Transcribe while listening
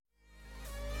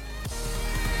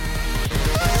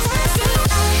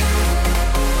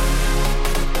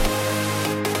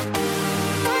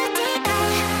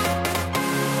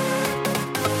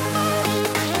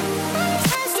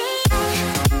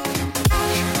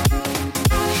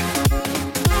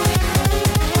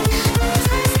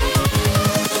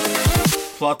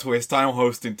plot twist, I'm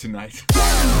hosting tonight.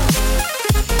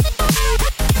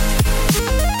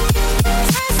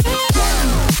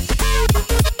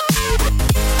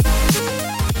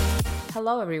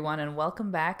 Hello everyone and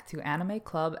welcome back to Anime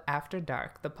Club After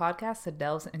Dark, the podcast that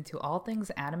delves into all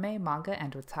things anime, manga,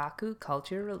 and otaku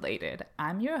culture related.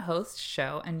 I'm your host,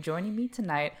 Sho, and joining me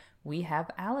tonight, we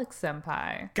have Alex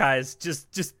Senpai. Guys,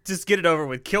 just get it over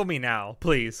with. Kill me now,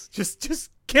 please. Just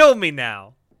kill me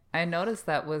now. I noticed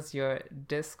that was your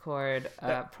Discord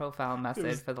profile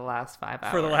message for the last 5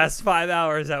 hours. For the last 5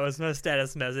 hours, that was my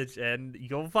status message, and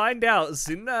you'll find out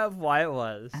soon enough why it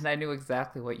was. And I knew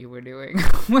exactly what you were doing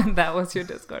when that was your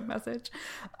Discord message.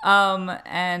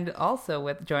 And also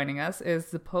with joining us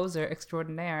is the poser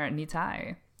extraordinaire,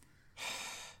 Nitai.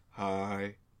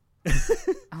 Hi.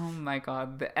 Oh my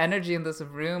god, the energy in this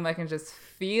room, I can just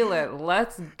feel it.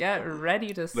 Let's get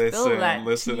ready to spill that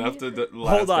Listen, tea. after the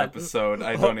last episode,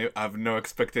 I have no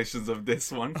expectations of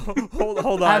this one.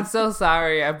 Hold on. I'm so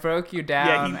sorry, I broke you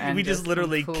down. Yeah, we just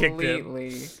literally kicked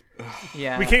him.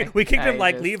 Yeah, we kicked him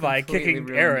like Levi completely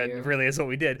kicking Aaron. you. Really, is what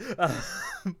we did.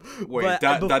 Wait,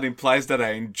 that implies that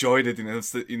I enjoyed it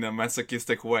in a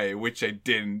masochistic way, which I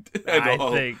didn't at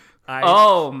all.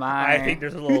 I think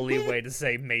there's a little leeway to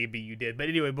say maybe you did. But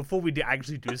anyway, before we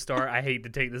actually do start, I hate to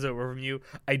take this over from you.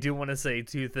 I do want to say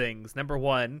two things. Number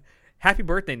one, happy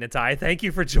birthday, Natai. Thank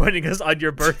you for joining us on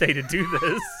your birthday to do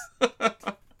this.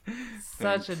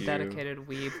 Such a dedicated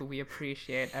weeb. We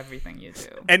appreciate everything you do.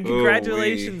 And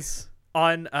congratulations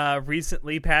on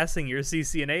recently passing your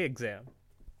CCNA exam.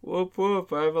 Whoop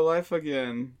whoop, I have a life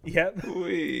again. Yep.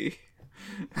 Wee.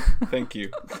 Thank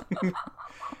you.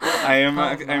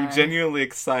 I'm genuinely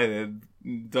excited.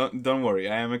 Don't worry,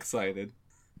 I am excited.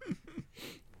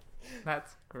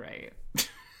 That's great.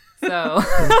 So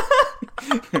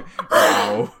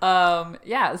Wow.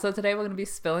 Yeah, so today we're going to be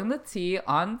spilling the tea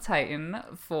on Titan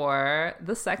for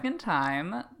the second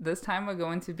time. This time we're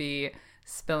going to be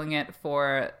spilling it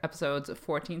for episodes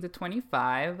 14 to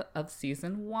 25 of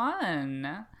season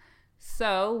 1.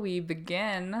 So we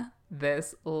begin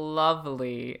this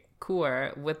lovely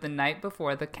cour with the night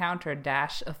before the counter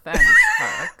dash offense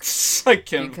arc.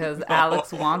 Because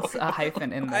Alex wants a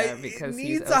hyphen in there because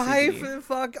he's needs OCD. a hyphen.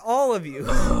 Fuck all of you.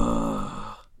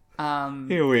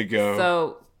 Here we go.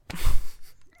 So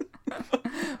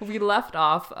we left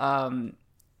off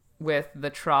with the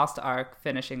Trost arc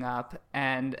finishing up,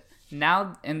 and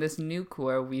now in this new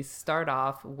cour we start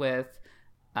off with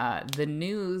the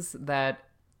news that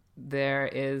there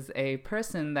is a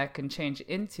person that can change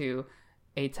into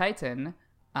a Titan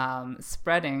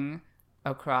spreading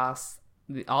across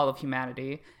all of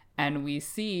humanity, and we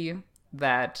see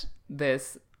that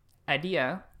this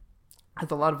idea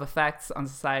has a lot of effects on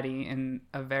society in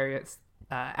various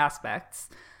aspects.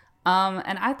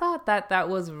 And I thought that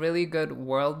was really good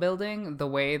world building, the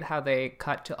way how they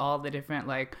cut to all the different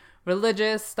like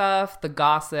religious stuff, the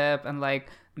gossip, and like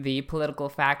the political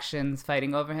factions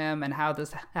fighting over him, and how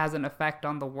this has an effect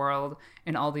on the world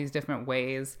in all these different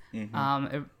ways.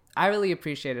 Mm-hmm. I really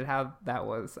appreciated how that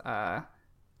was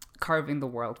carving the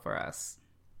world for us.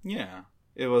 Yeah,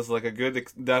 it was like a good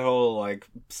that whole like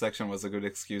section was a good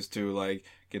excuse to like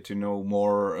get to know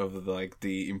more of like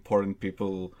the important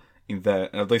people in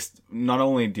that, at least not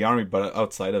only in the army but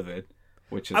outside of it.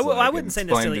 Which is I wouldn't say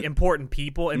necessarily important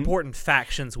people, important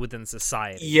factions within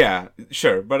society. Yeah,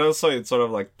 sure. But also it sort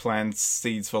of like plants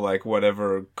seeds for like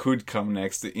whatever could come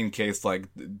next in case like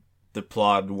the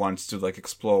plot wants to like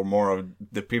explore more of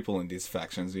the people in these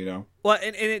factions, you know? Well,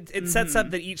 and it sets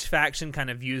up that each faction kind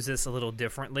of views this a little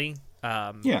differently.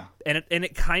 Yeah. And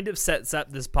it kind of sets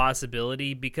up this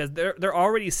possibility because there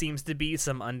already seems to be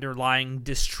some underlying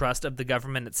distrust of the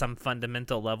government at some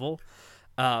fundamental level.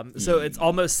 So it's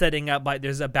almost setting up like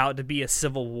there's about to be a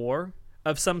civil war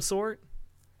of some sort.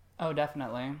 Oh,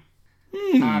 definitely.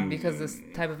 Because this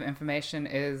type of information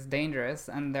is dangerous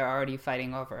and they're already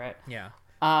fighting over it. Yeah.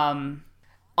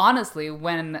 Honestly,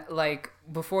 when like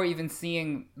before even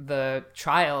seeing the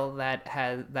trial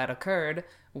that occurred,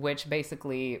 which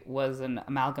basically was an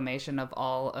amalgamation of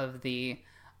all of the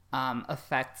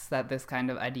effects that this kind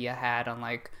of idea had on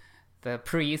like the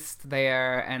priest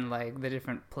there and like the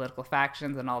different political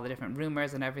factions and all the different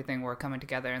rumors and everything were coming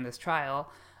together in this trial.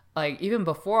 Like even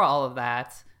before all of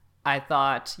that, I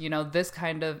thought, you know, this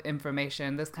kind of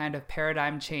information, this kind of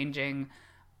paradigm changing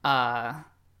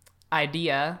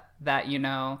idea that, you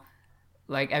know,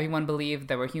 like everyone believed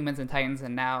there were humans and Titans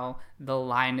and now the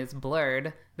line is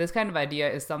blurred. This kind of idea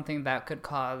is something that could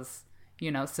cause,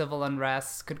 you know, civil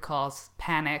unrest, could cause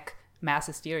panic, mass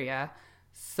hysteria.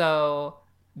 So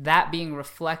that being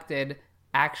reflected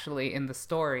actually in the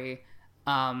story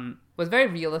was was very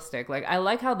realistic. Like, I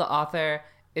like how the author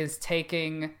is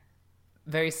taking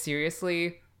very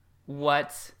seriously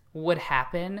what would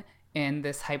happen in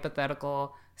this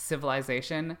hypothetical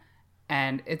civilization,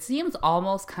 and it seems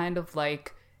almost kind of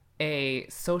like a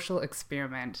social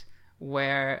experiment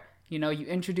where, you know, you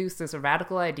introduce this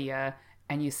radical idea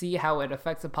and you see how it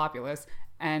affects the populace.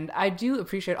 And I do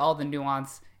appreciate all the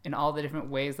nuance in all the different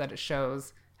ways that it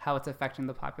shows how it's affecting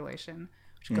the population,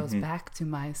 which goes back to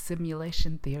my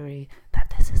simulation theory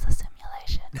that this is a simulation.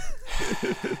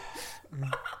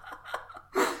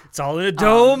 It's all in a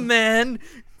dome, man.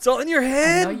 It's all in your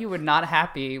head. I know you were not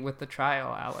happy with the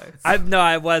trial, Alex. No,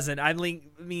 I wasn't. I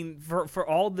mean, for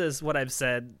all this, what I've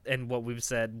said and what we've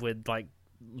said with like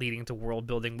leading to world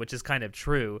building, which is kind of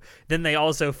true. Then they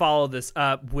also follow this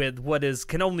up with what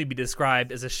can only be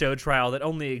described as a show trial that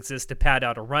only exists to pad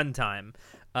out a runtime,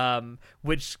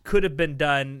 which could have been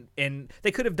done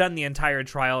they could have done the entire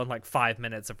trial in like 5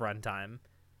 minutes of runtime.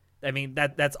 I mean,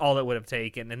 that's all it would have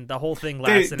taken, and the whole thing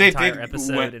lasts an entire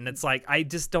episode, and it's like, I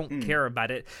just don't care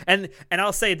about it. And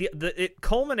I'll say it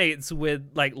culminates with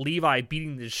like Levi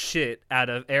beating the shit out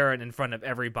of Eren in front of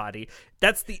everybody.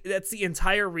 That's the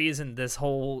entire reason this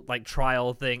whole like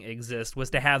trial thing exists, was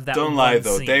to have that. Don't lie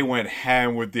though, scene. they went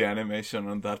ham with the animation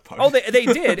on that part. Oh, they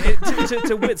did.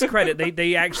 To Wit's credit,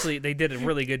 they actually did a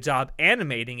really good job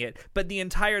animating it. But the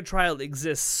entire trial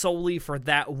exists solely for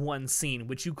that one scene,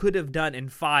 which you could have done in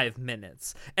 5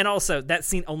 minutes. And also, that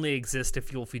scene only exists to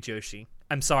fuel Fujoshi.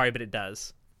 I'm sorry, but it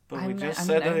does. But I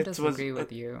disagree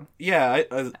with you. Yeah,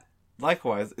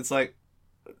 likewise. It's like,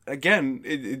 again,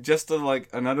 it just like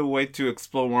another way to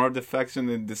explore more of the faction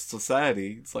in this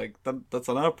society. It's like that's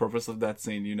another purpose of that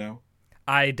scene, you know.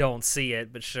 I don't see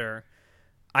it, but sure.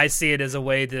 I see it as a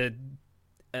way to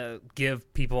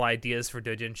give people ideas for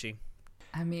doujinshi.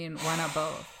 I mean, why not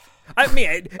both? I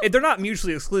mean, they're not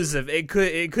mutually exclusive. It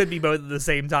could be both at the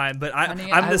same time, but I'm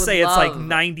going to say it's like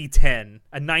 90-10.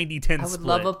 A 90-10 split. I would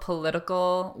love a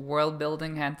political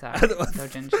world-building hentai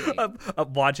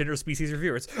doujinshi. Watch interspecies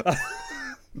reviewers.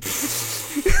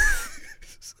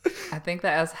 I think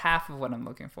that is half of what I'm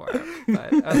looking for.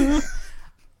 But, okay.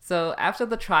 So after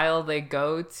the trial, they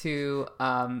go to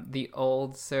the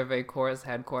old Survey Corps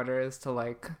headquarters to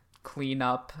like clean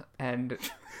up and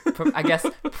I guess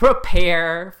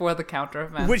prepare for the counter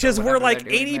event. Which is where like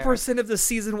 80% of the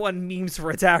season 1 memes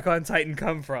for Attack on Titan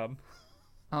come from.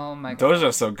 Oh my god. Those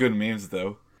are some good memes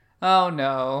though. Oh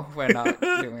no, we're not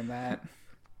doing that.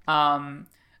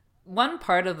 One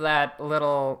part of that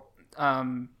little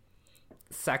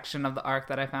section of the arc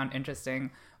that I found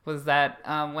interesting was that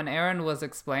when Eren was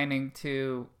explaining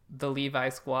to the Levi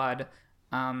squad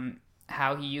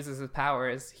how he uses his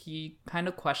powers, he kind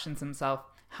of questions himself.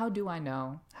 How do I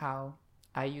know how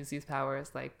I use these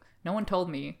powers? Like, no one told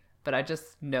me, but I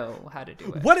just know how to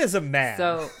do it. What is a man?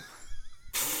 So,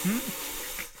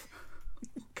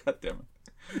 God damn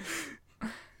it.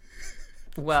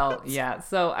 Well, yeah.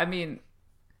 So, I mean,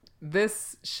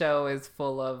 this show is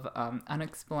full of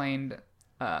unexplained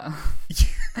you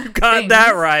got things.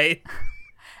 that right.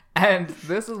 And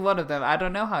this is one of them. I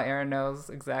don't know how Eren knows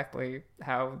exactly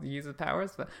how he uses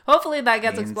powers, but hopefully that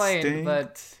gets explained.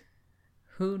 But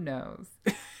who knows?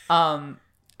 And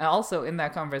also in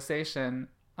that conversation,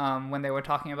 when they were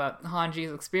talking about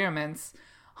Hanji's experiments,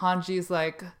 Hanji's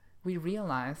like, we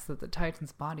realize that the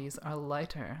Titans' bodies are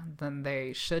lighter than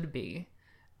they should be,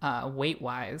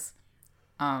 weight-wise,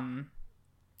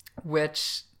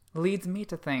 which leads me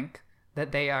to think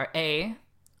that they are A,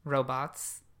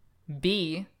 robots,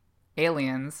 B,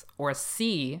 aliens, or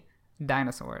C,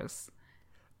 dinosaurs.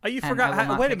 Oh, you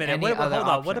forgot. Wait a minute. Hold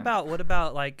on. What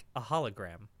about like a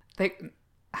hologram?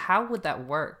 How would that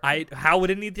work? How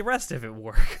would any of the rest of it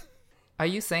work? Are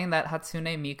you saying that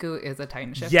Hatsune Miku is a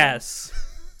Titan shifter? Yes.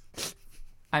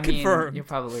 I mean, confirmed. You're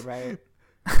probably right.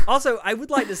 Also, I would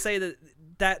like to say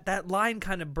that line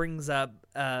kind of brings up,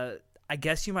 I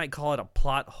guess you might call it a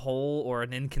plot hole or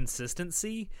an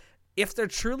inconsistency. If they're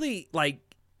truly like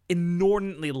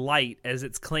inordinately light as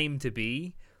it's claimed to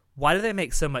be, why do they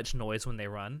make so much noise when they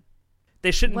run?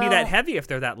 They shouldn't be that heavy if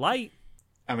they're that light.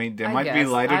 I mean, they might be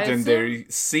lighter than they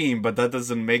seem, but that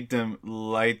doesn't make them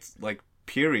light, like,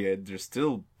 period. They're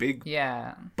still big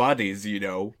bodies, you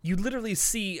know. You literally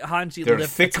see Hanji They're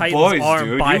lift thick a Titan's boys, arm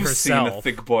dude. by You've herself. seen a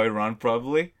thick boy run,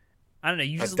 probably. I don't know.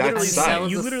 You just That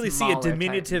literally see a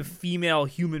diminutive Titan. female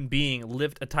human being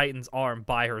lift a Titan's arm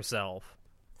by herself.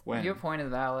 When? Your point is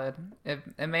valid.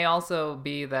 It may also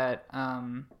be that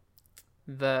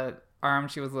the arm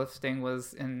she was lifting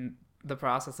was in the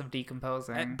process of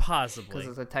decomposing. Possibly.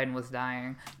 Because the Titan was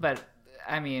dying. But,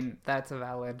 I mean, that's a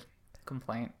valid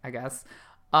complaint, I guess.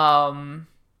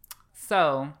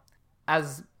 So,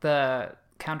 as the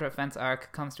counteroffense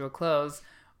arc comes to a close,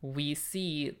 we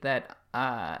see that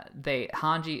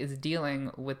Hanji is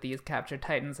dealing with these captured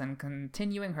Titans and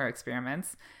continuing her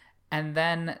experiments, and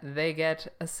then they get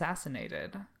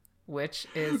assassinated, which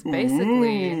is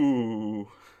basically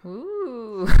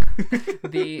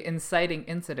the inciting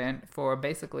incident for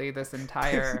basically this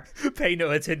entire pay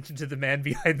no attention to the man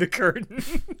behind the curtain.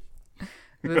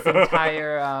 This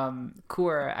entire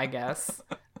cour, I guess.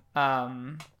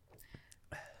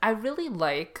 I really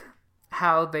like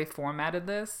how they formatted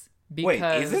this because...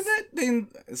 Wait, is it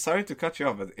that? Sorry to cut you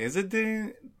off, but is it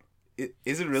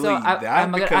really that?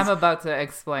 I'm about to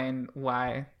explain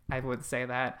why I would say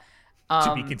that.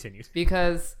 To be continued.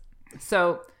 Because,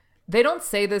 so, they don't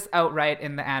say this outright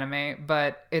in the anime,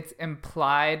 but it's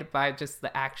implied by just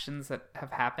the actions that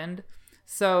have happened.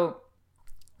 So,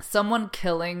 someone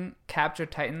killing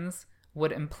captured Titans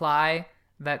would imply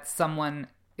that someone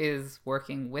is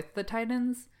working with the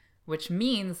Titans, which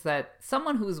means that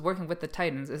someone who's working with the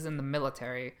Titans is in the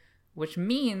military, which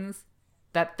means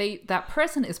that that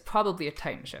person is probably a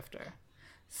Titan shifter.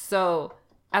 So,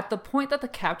 at the point that the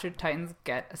captured Titans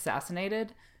get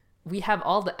assassinated, we have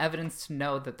all the evidence to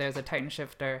know that there's a Titan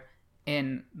shifter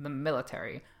in the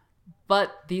military.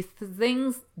 But these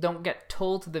things don't get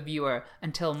told to the viewer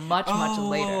until much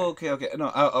later. Oh, okay. No,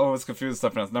 I was confused with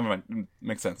something else. Never mind.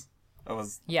 Makes sense. I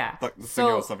was thinking it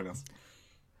was something else.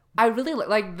 I really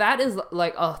like that is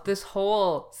like this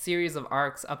whole series of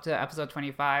arcs up to episode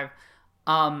 25.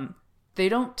 They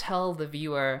don't tell the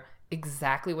viewer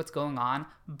exactly what's going on,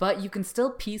 but you can still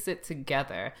piece it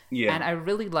together. Yeah. And I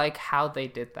really like how they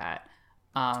did that.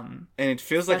 And it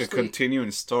feels like a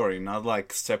continuing story, not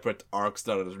like separate arcs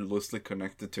that are loosely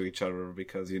connected to each other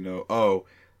because,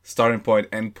 starting point,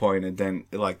 end point, and then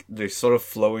like they sort of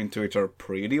flow into each other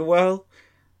pretty well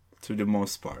to the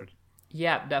most part.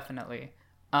 Yeah, definitely.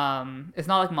 It's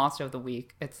not like Monster of the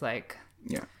Week. It's like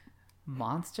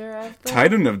Monster of the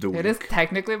Titan of the Week. It is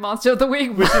technically Monster of the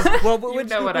Week, which is you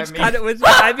know what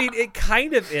I mean. It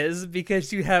kind of is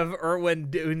because you have Erwin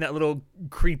doing that little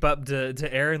creep up to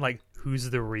Eren, like, who's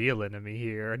the real enemy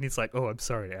here? And he's like, oh, I'm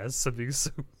sorry to ask something so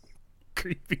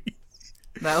creepy.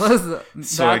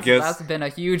 That's been a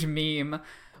huge meme.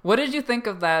 What did you think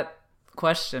of that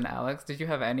question, Alex? Did you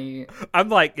have any... I'm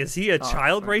like, is he a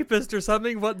child rapist or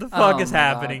something? What the fuck is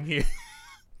happening here?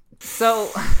 So...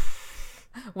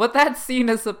 what that scene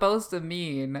is supposed to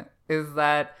mean is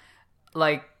that,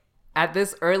 like, at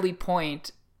this early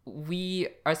point, we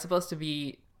are supposed to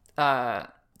be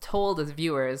told as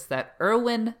viewers that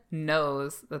Erwin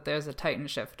knows that there's a Titan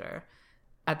shifter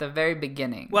at the very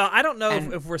beginning. Well, I don't know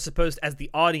if we're supposed, as the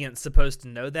audience, supposed to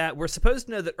know that. We're supposed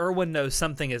to know that Erwin knows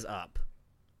something is up.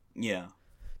 Yeah.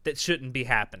 That shouldn't be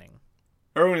happening.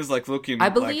 Erwin is, like, looking... I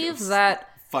believe that...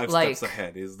 5 steps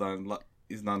ahead. He's not...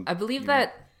 I believe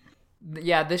that...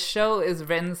 Yeah, this show is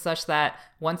written such that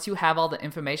once you have all the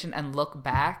information and look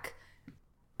back,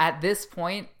 at this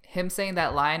point, him saying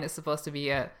that line is supposed to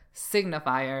be a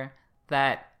signifier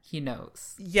that he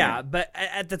knows. Yeah, but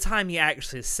at the time he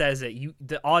actually says it,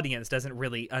 the audience doesn't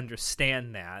really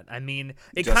understand that. I mean,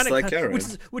 it kind of, like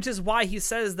which is why he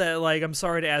says that, like, I'm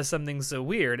sorry to ask something so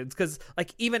weird. It's because,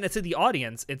 like, even to the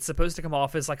audience, it's supposed to come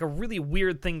off as like a really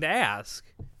weird thing to ask.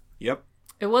 Yep.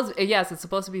 Yes, it's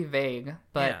supposed to be vague,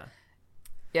 but.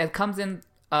 Yeah, it comes in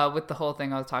with the whole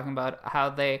thing I was talking about, how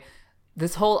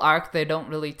this whole arc, they don't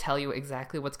really tell you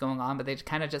exactly what's going on, but they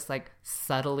kind of just, like,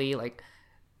 subtly, like,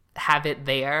 have it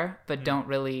there, but don't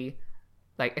really,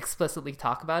 like, explicitly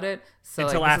talk about it. So,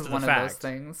 until like, after this is one of those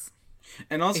things.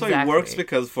 And also it works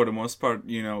because, for the most part,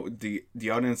 the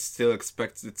audience still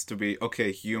expects it to be,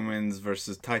 okay, humans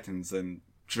versus Titans, and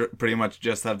pretty much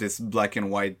just have this black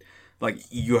and white... Like,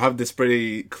 you have this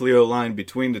pretty clear line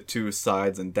between the two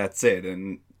sides, and that's it.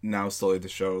 And now slowly the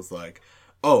show's like,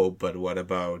 oh, but what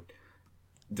about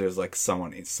there's, like,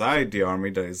 someone inside the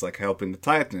army that is, like, helping the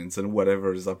Titans, and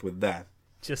whatever is up with that.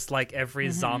 Just like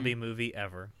every zombie movie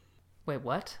ever. Wait,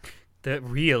 what? The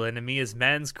real enemy is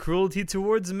man's cruelty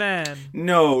towards man.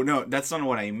 No, that's not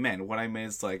what I meant. What I meant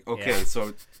is, like, okay,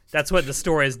 so... That's what the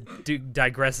story is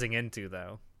digressing into,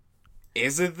 though.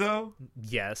 Is it, though?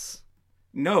 Yes.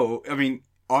 No, I mean,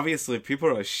 obviously people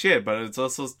are shit, but it's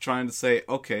also trying to say,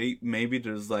 okay, maybe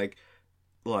there's like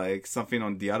something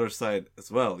on the other side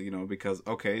as well, because,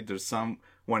 okay, there's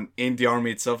someone in the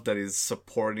army itself that is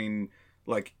supporting,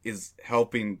 like, is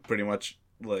helping pretty much,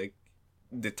 like,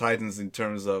 the Titans in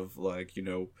terms of, like,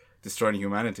 destroying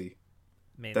humanity.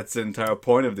 Maybe. That's the entire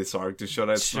point of this arc, to show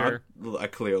that it's not a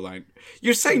clear line.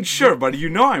 You're saying sure, but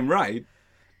I'm right.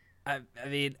 I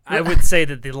mean, I would say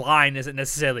that the line isn't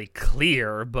necessarily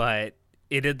clear, but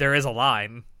there is a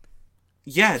line.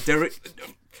 Yeah,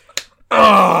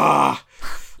 Ah.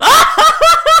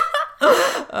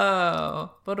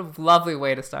 Oh, what a lovely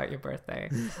way to start your birthday.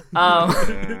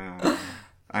 Yeah.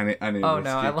 I need Oh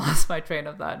no, I lost my train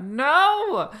of thought.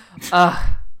 No.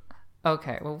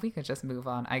 Okay, well we could just move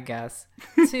on, I guess,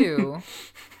 to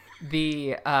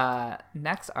the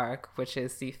next arc, which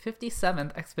is the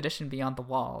 57th Expedition Beyond the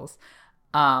Walls.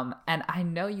 And I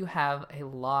know you have a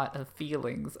lot of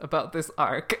feelings about this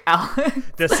arc,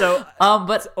 Alex.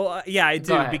 Yeah, I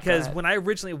do, because when I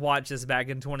originally watched this back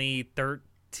in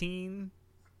 2013,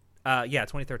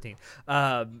 2013.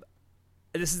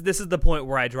 This is the point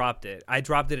where I dropped it. I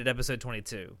dropped it at episode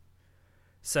 22.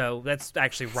 So that's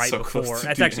actually right before.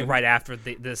 That's actually right after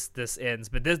this ends.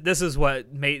 But this is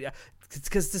what made,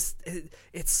 because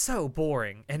it's so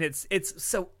boring and it's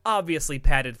so obviously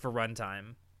padded for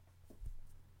runtime.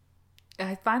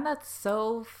 I find that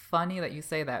so funny that you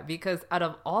say that, because out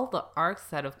of all the arcs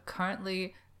that have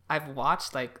currently I've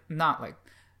watched, not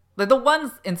the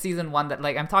ones in season 1 that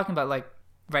I'm talking about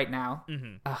right now.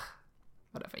 Mm-hmm.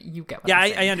 Whatever, you get what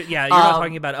I'm saying. You're not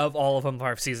talking about of all of them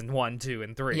are season 1, 2,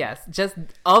 and 3. Yes, just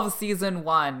of season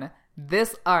 1,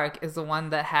 this arc is the one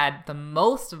that had the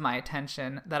most of my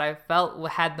attention, that I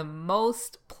felt had the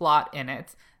most plot in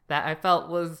it, that I felt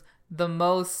was the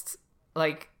most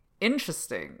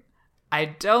interesting. I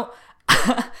don't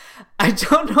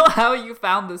know how you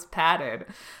found this padded.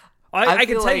 I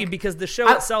can tell you, because the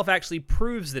show itself actually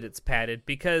proves that it's padded,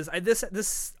 because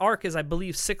this arc is, I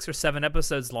believe, 6 or 7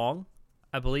 episodes long.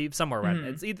 I believe somewhere around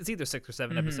it's either 6 or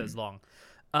 7 episodes long.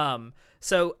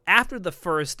 So after the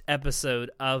first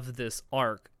episode of this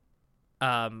arc,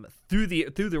 through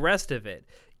the rest of it,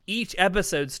 each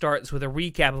episode starts with a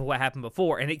recap of what happened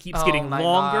before, and it keeps getting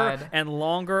longer and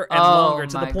longer and longer,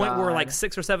 to the point where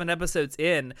 6 or 7 episodes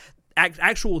in,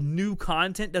 actual new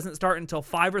content doesn't start until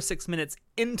 5 or 6 minutes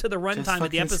into the runtime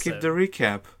of the episode. Skip the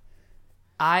recap.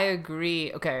 I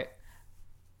agree. Okay,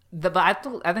 but I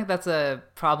think that's a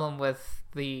problem with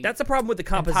the. That's a problem with the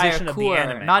composition of the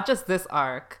anime, not just this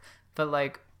arc,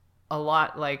 but a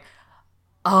lot.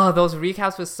 Those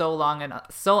recaps were so long and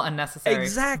so unnecessary.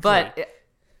 Exactly. But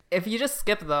if you just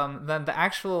skip them, then the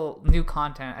actual new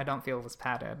content, I don't feel, was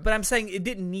padded. But I'm saying it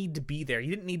didn't need to be there. You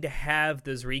didn't need to have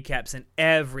those recaps in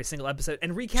every single episode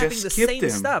and recapping the same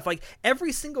stuff.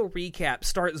 Every single recap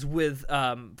starts with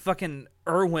fucking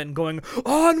Erwin going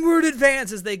onward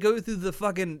advance as they go through the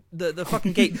fucking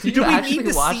gate. Do we need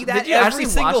to see that every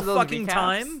single fucking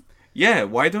time? Yeah,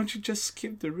 why don't you just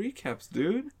skip the recaps,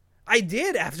 dude? I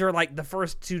did after the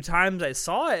first 2 times I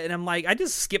saw it, and I'm I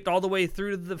just skipped all the way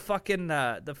through the fucking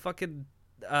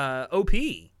OP.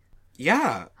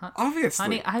 Yeah,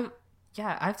 obviously. Honey, I've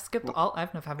skipped all. I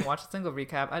haven't watched a single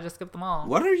recap. I just skipped them all.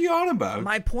 What are you on about?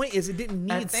 My point is, it didn't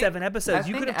need 7 episodes.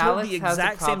 You could have told the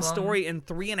exact same story in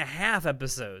 3.5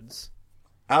 episodes.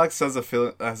 Alex has a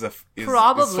feeling is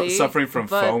suffering from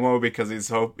FOMO, because he's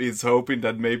hoping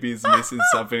that maybe he's missing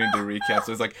something in the recap.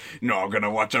 So he's no, I'm gonna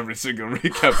watch every single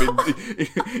recap in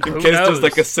case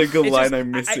there's a single line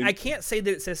I'm missing. I can't say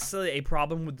that it's necessarily a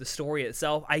problem with the story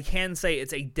itself. I can say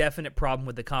it's a definite problem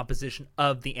with the composition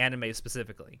of the anime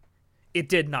specifically. It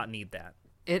did not need that.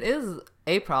 It is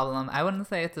a problem. I wouldn't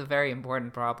say it's a very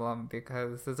important problem,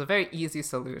 because it's a very easy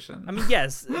solution. I mean,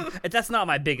 yes, that's not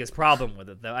my biggest problem with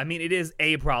it, though. I mean, it is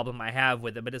a problem I have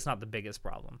with it, but it's not the biggest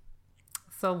problem.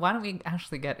 So why don't we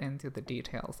actually get into the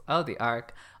details of the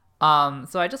arc?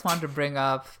 So I just wanted to bring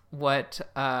up what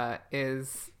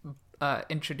is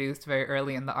introduced very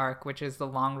early in the arc, which is the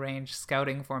long-range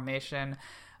scouting formation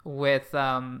with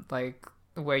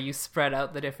where you spread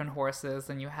out the different horses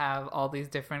and you have all these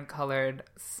different colored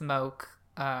smoke,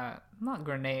 not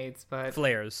grenades, but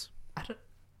flares.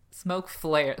 Smoke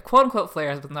flare, quote unquote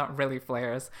flares, but not really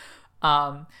flares.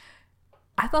 I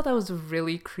thought that was a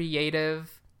really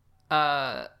creative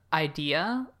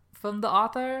idea from the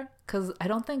author, because I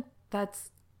don't think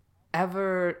that's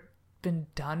ever been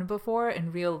done before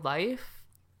in real life.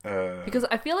 Because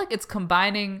I feel like it's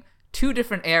combining 2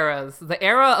 different eras, the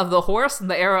era of the horse and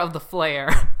the era of the flare.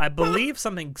 I believe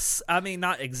something,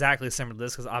 not exactly similar to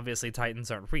this, because obviously Titans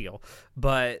aren't real,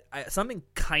 but something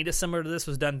kind of similar to this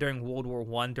was done during World War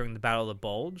I during the Battle of the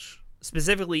Bulge,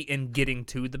 specifically in getting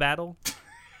to the battle.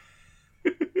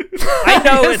 I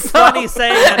know it's funny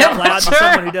saying that out loud to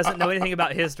someone who doesn't know anything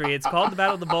about history. It's called the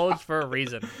Battle of the Bulge for a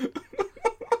reason.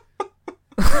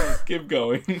 Keep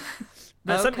going.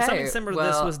 Something similar to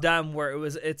this was done, where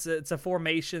it's a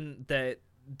formation that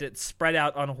spread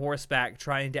out on horseback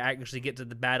trying to actually get to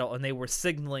the battle, and they were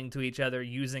signaling to each other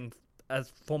using a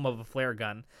form of a flare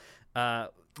gun,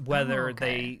 whether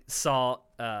they saw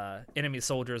enemy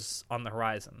soldiers on the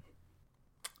horizon.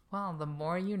 Well, the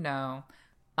more you know.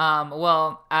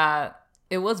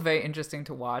 It was very interesting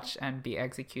to watch and be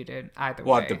executed either way.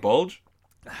 What, the bulge?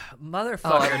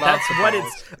 Motherfucker, that's what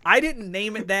it's... I didn't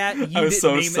name it that. You didn't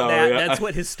so name sorry. it that. That's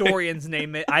what historians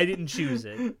name it. I didn't choose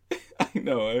it. I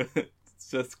know.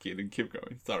 Just kidding. Keep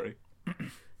going. Sorry.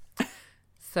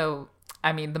 So,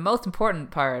 I mean, the most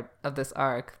important part of this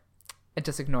arc,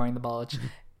 just ignoring the bulge,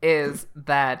 is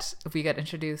that we get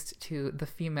introduced to the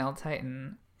female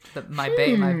Titan, my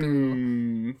bae, my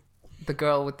boo, the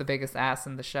girl with the biggest ass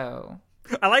in the show.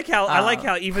 I like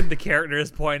how even the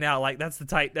characters point out, like, that's the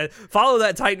Titan. Follow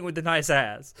that Titan with the nice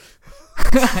ass.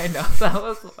 I know, that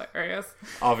was hilarious.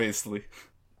 Obviously.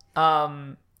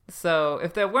 So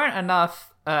if there weren't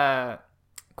enough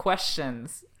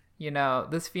questions,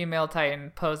 this female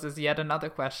Titan poses yet another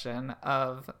question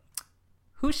of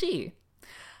who's she?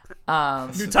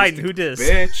 New Titan, who dis?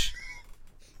 Bitch.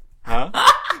 Huh?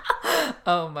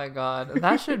 Oh my god,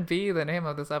 that should be the name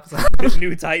of this episode.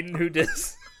 New Titan, who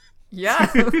dis?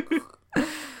 Yeah.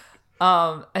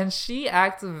 And she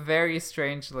acts very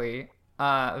strangely.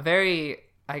 Very,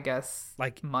 I guess,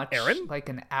 like much Eren? like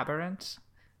an aberrant,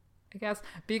 I guess.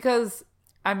 Because,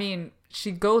 I mean,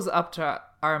 she goes up to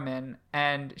Armin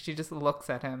and she just looks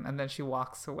at him and then she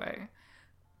walks away.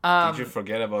 Did you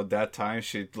forget about that time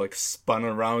she spun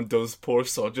around those poor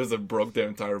soldiers and broke their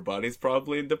entire bodies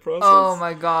probably in the process? Oh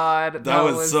my god. That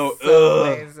was so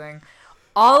amazing.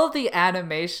 All of the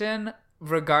animation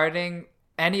regarding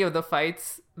any of the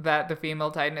fights that the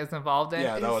female Titan is involved in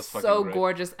that was fucking so great.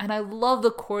 gorgeous. And I love the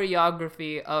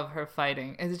choreography of her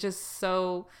fighting. It's just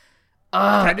so... Can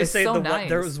I just it's say so nice.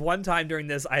 There was one time during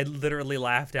this I literally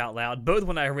laughed out loud, both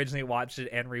when I originally watched it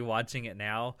and rewatching it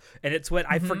now. And it's when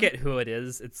I forget who it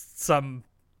is. It's some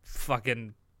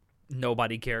fucking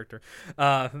nobody character,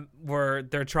 where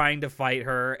they're trying to fight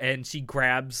her, and she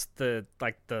grabs the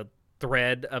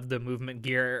thread of the movement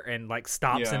gear and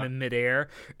stops him in midair,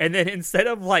 and then instead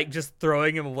of just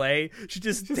throwing him away, she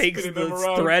just takes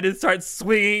the thread and starts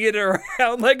swinging it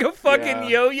around like a fucking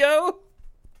yo-yo.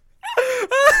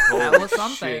 That was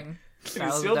something. That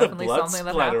was see all definitely the blood something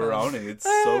that splatter happened. around it. It's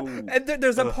so... And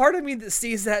there's a part of me that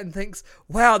sees that and thinks,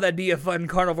 wow, that'd be a fun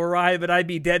carnival ride, but I'd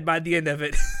be dead by the end of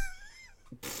it.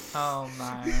 Oh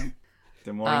my.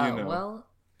 The more you know. Well,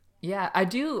 yeah, I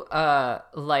do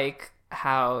like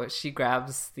how she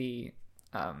grabs the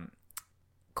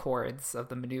cords of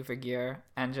the maneuver gear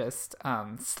and just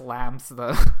slams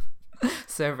the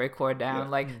survey cord down. Yeah.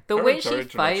 Like the Her way entire she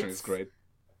fights is great.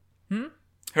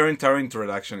 Her entire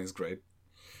introduction is great.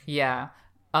 Yeah.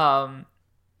 I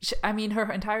mean,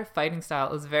 her entire fighting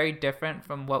style is very different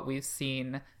from what we've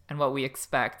seen and what we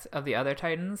expect of the other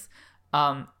Titans.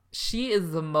 She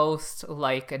is the most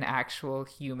like an actual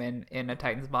human in a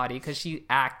Titan's body because she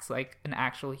acts like an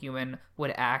actual human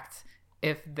would act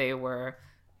if they were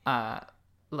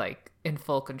in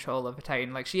full control of a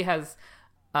Titan. Like, she has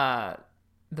the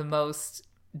most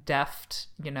deft,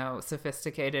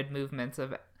 sophisticated movements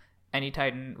of any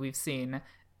Titan we've seen,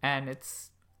 and it's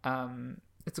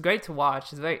great to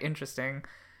watch. It's very interesting.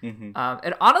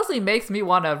 It honestly makes me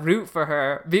want to root for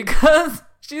her because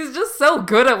she's just so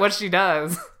good at what she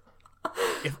does.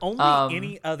 If only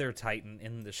any other Titan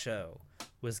in the show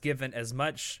was given as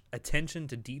much attention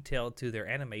to detail to their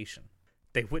animation,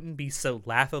 they wouldn't be so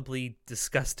laughably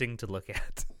disgusting to look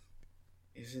at.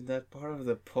 Isn't that part of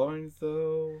the point,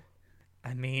 though?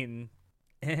 I mean,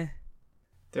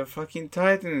 They're fucking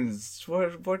Titans.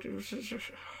 What? Okay.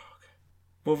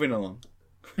 Moving along.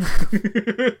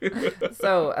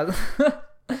 So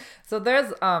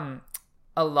there's a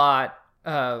lot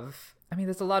of... I mean,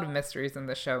 there's a lot of mysteries in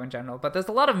the show in general, but there's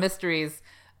a lot of mysteries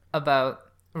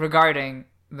regarding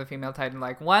the female Titan.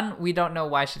 Like, one, we don't know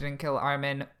why she didn't kill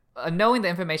Armin. Knowing the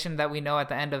information that we know at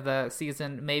the end of the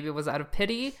season, maybe it was out of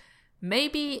pity.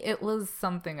 Maybe it was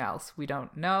something else. We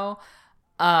don't know.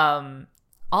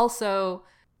 Also,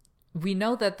 we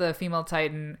know that the female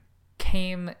Titan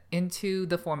came into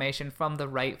the formation from the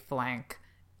right flank.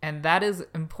 And that is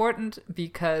important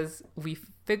because we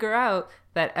figure out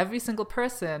that every single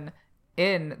person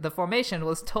in the formation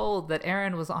was told that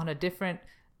Eren was on a different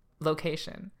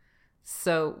location.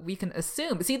 So we can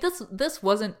assume... See, this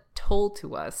wasn't told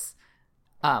to us,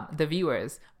 the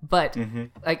viewers, but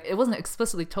it wasn't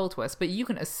explicitly told to us, but you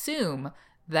can assume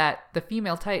that the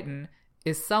female Titan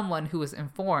is someone who was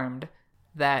informed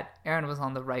that Eren was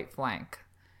on the right flank.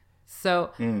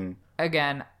 So,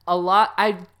 again, a lot...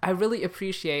 I really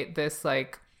appreciate this,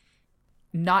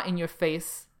 not in your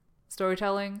face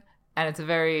storytelling, and it's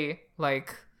very,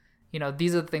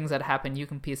 these are the things that happen. You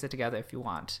can piece it together if you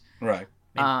want. Right.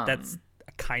 And that's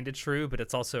kind of true, but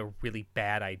it's also a really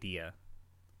bad idea.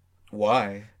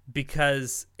 Why?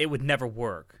 Because it would never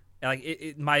work.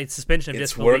 Like my suspension of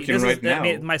It's disbelief. working right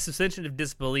now. My suspension of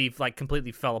disbelief like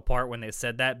completely fell apart when they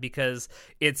said that, because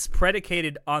it's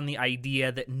predicated on the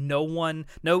idea that no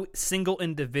single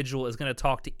individual is going to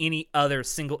talk to any other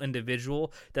single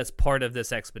individual that's part of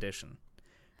this expedition,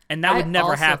 and that would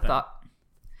never happen.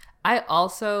 I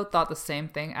also thought the same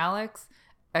thing, Alex,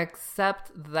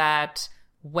 except that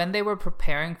when they were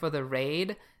preparing for the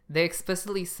raid, they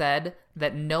explicitly said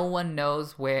that no one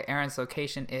knows where Eren's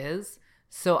location is.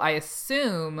 So I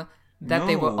assume that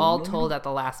they were all told at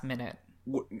the last minute.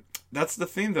 That's the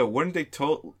thing, though. Weren't they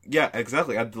told? Yeah,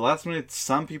 exactly. At the last minute,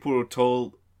 some people were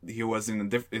told he was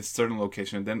in a certain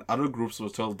location, and then other groups were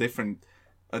told different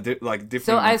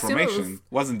information.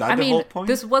 Wasn't that the whole point?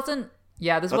 This wasn't.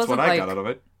 Yeah, this That's wasn't what I like. got out of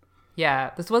it.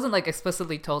 Yeah, this wasn't like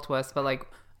explicitly told to us, but like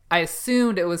I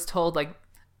assumed it was told like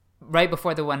right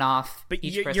before they went off. But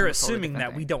you're assuming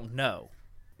that we don't know.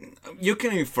 You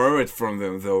can infer it from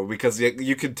them, though, because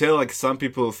you could tell, like, some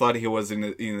people thought he was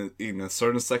in a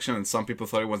certain section, and some people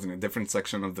thought he was in a different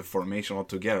section of the formation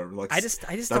altogether. Like, I just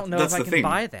don't know if I can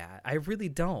buy that. I really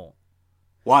don't.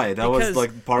 Why? That was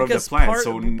like part of the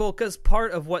plan. Because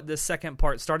part of what the second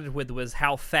part started with was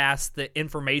how fast the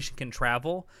information can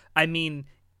travel. I mean,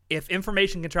 if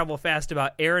information can travel fast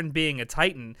about Eren being a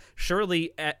Titan,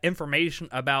 surely information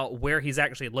about where he's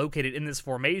actually located in this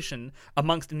formation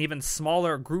amongst an even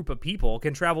smaller group of people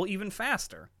can travel even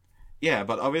faster. Yeah,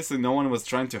 but obviously no one was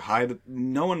trying to hide.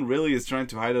 No one really is trying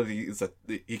to hide that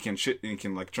he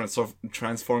can like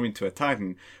transform into a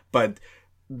Titan. But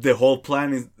the whole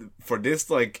plan is for this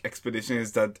like expedition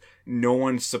is that no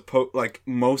one's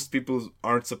most people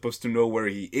aren't supposed to know where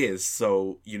he is.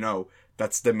 So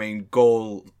that's the main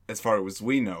goal as far as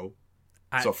we know.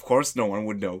 So of course no one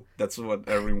would know. That's what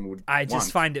everyone would I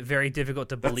just find it very difficult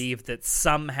to believe that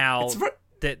somehow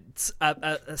that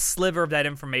a sliver of that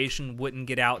information wouldn't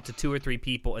get out to 2 or 3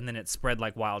 people and then it spread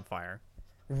like wildfire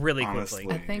really quickly.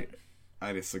 Honestly,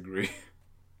 I disagree.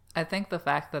 I think the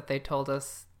fact that they told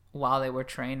us while they were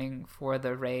training for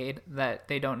the raid that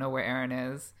they don't know where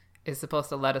Eren is supposed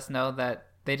to let us know that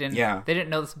they didn't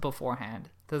know this beforehand,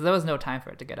 because there was no time for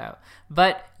it to get out.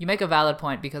 But you make a valid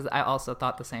point, because I also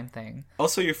thought the same thing.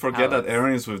 Also, you forget that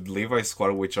Eren is with Levi's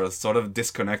squad, which are sort of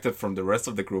disconnected from the rest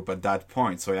of the group at that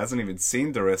point, so he hasn't even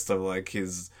seen the rest of like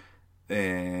his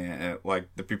the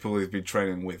people he's been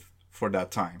training with for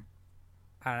that time.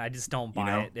 I just don't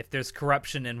buy it. If there's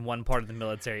corruption in one part of the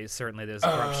military, certainly there's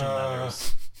corruption in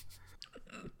others.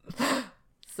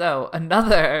 So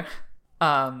another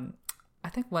I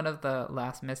think one of the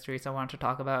last mysteries I wanted to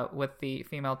talk about with the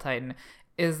female Titan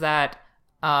is that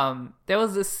there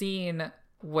was this scene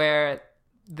where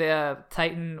the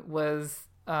Titan was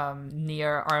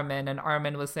near Armin, and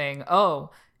Armin was saying,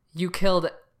 "Oh, you killed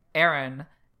Eren,"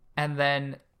 and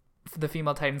then the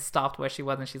female Titan stopped where she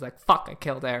was, and she's like, "Fuck, I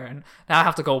killed Eren. Now I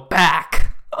have to go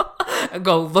back and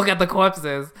go look at the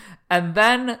corpses." And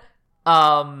then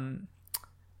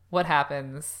what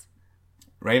happens?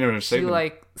 Reiner saved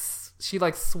him. She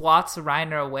swats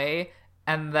Reiner away,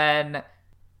 and then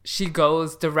she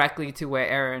goes directly to where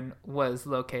Eren was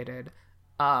located.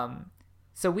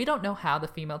 So we don't know how the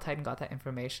female Titan got that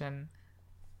information,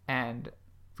 and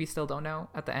we still don't know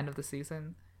at the end of the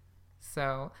season.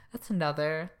 So that's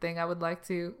another thing I would like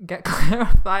to get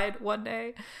clarified one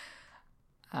day.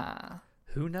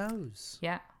 Who knows?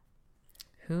 Yeah.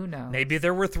 Who knows? Maybe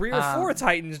there were 3 or 4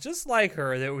 Titans just like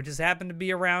her that would just happen to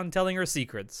be around telling her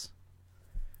secrets.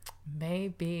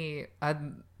 Maybe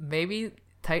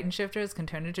Titan shifters can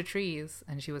turn into trees,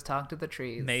 and she was talking to the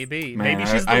trees. Maybe Man,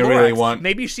 she's the Lorax.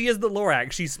 Maybe she is the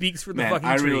Lorax. She speaks for the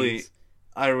fucking trees.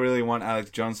 I really want Alex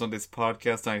Jones on this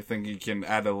podcast. I think he can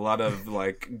add a lot of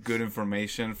good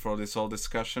information for this whole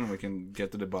discussion. We can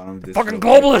get to the bottom of this. Fucking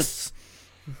globalists.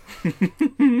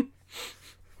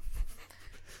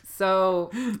 So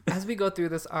as we go through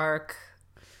this arc,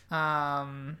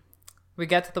 we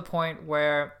get to the point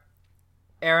where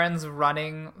Eren's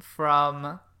running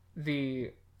from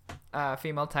the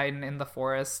female Titan in the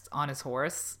forest on his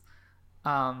horse.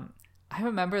 I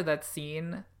remember that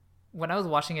scene when I was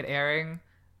watching it airing.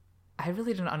 I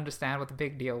really didn't understand what the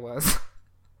big deal was.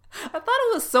 I thought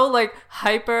it was so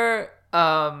hyper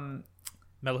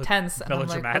tense, and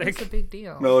melodramatic. I'm like, what's the big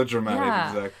deal? Melodramatic, yeah.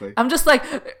 Exactly. I'm just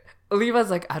Levi's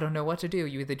like, I don't know what to do.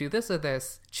 You either do this or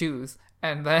this. Choose.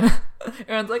 And then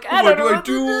Eren's like, I don't know what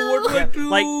to do. What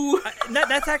do I do?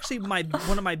 That's actually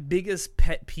one of my biggest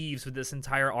pet peeves with this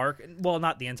entire arc. Well,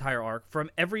 not the entire arc. From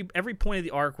every point of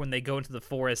the arc when they go into the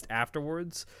forest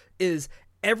afterwards, is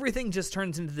everything just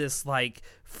turns into this like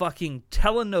fucking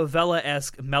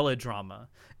telenovela-esque melodrama.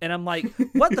 And I'm like,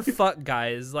 what the fuck,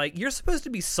 guys? Like, you're supposed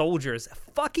to be soldiers.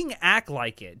 Fucking act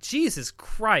like it. Jesus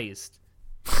Christ.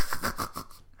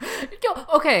 Yo,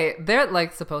 okay, they're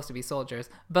like supposed to be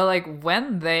soldiers, but like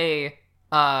when they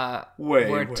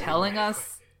were telling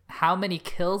us how many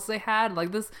kills they had,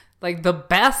 like this, like the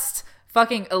best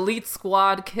fucking elite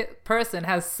squad person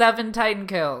has 7 Titan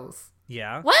kills.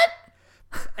 Yeah. What?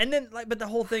 And then like, but the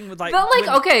whole thing with like,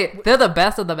 okay, they're the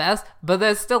best of the best, but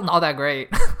they're still not that great.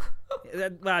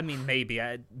 I mean, maybe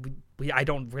we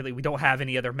don't have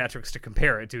any other metrics to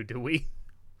compare it to, do we?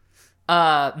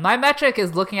 My metric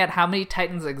is looking at how many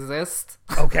Titans exist.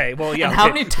 Okay, well, yeah. And how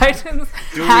many Titans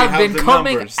have been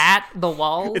coming numbers at the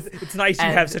walls. It's nice you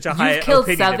have such a high you've killed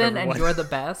opinion 7 and you're the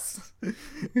best.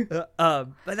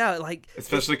 But no, like...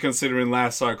 Especially considering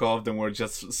last arc, all of them were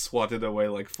just swatted away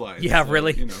like flies. Yeah, so,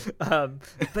 really? You know.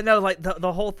 But no, like,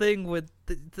 the whole thing with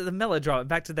the melodrama,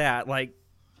 back to that, like,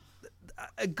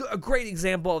 a great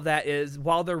example of that is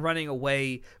while they're running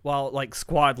away, while like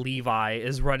Squad Levi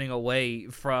is running away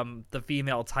from the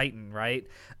female Titan, right?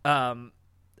 I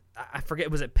forget,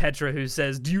 was it Petra who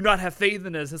says, "Do you not have faith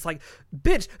in us?" It's like,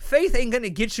 bitch, faith ain't gonna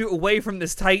get you away from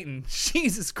this Titan.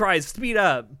 Jesus Christ, speed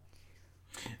up.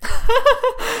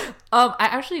 I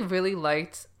actually really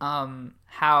liked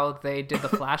how they did the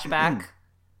flashback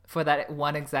for that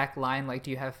one exact line, like, "Do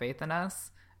you have faith in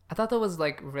us?" I thought that was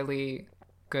like really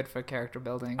good for character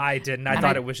building. I didn't. I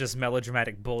thought it was just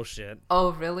melodramatic bullshit.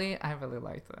 Oh, really? I really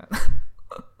liked that.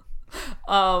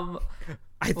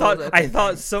 I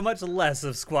thought so much less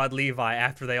of Squad Levi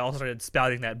after they all started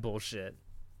spouting that bullshit.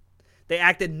 They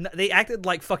acted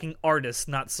like fucking artists,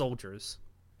 not soldiers.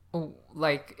 Oh,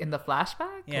 like in the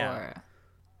flashback? Yeah. Or...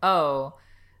 Oh.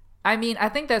 I mean, I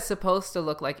think they're supposed to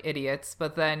look like idiots,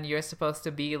 but then you're supposed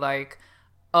to be like,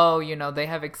 oh, you know, they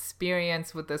have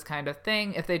experience with this kind of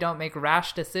thing. If they don't make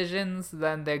rash decisions,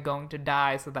 then they're going to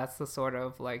die. So that's the sort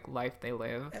of like life they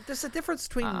live. There's a difference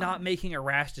between not making a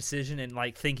rash decision and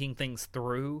like thinking things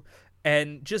through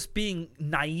and just being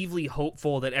naively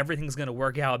hopeful that everything's going to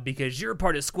work out because you're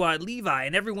part of Squad Levi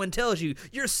and everyone tells you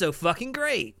you're so fucking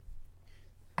great.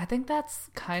 I think that's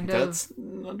That's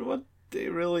not what they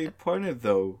really pointed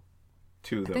to.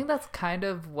 I think that's kind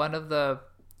of one of the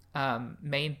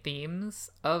main themes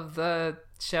of the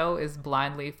show is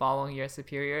blindly following your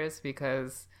superiors,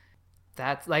 because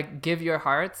that's like give your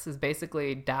hearts is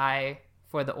basically die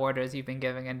for the orders you've been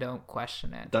giving and don't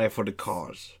question it. Die for the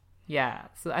cause. Yeah,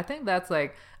 so I think that's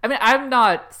like, I mean, I'm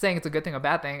not saying it's a good thing or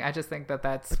bad thing. I just think that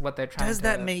that's what they're trying to Does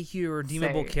that make you a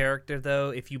redeemable character,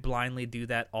 though, if you blindly do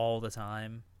that all the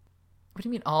time? What do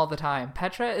you mean all the time?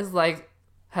 Petra is like,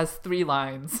 has 3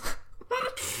 lines.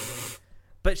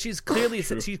 But she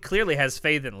clearly has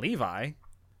faith in Levi.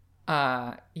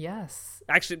 Yes.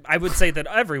 Actually, I would say that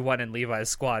everyone in Levi's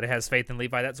squad has faith in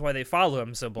Levi. That's why they follow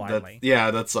him so blindly.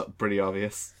 That's pretty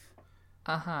obvious.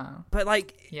 But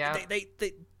like, yeah,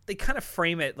 they kind of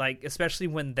frame it like, especially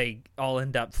when they all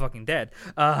end up fucking dead,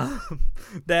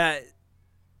 that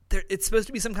it's supposed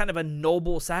to be some kind of a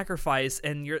noble sacrifice,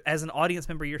 and you're, as an audience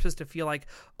member, you're supposed to feel like,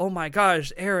 oh my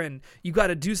gosh, Eren, you got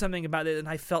to do something about it. And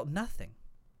I felt nothing.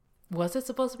 Was it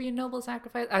supposed to be a noble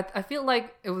sacrifice? I feel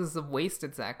like it was a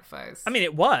wasted sacrifice. I mean,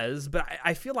 it was, but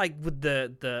I feel like with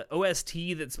the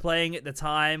OST that's playing at the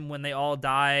time when they all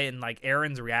die and like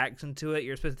Eren's reaction to it,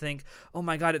 you're supposed to think, oh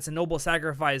my god, it's a noble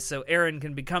sacrifice so Eren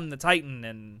can become the Titan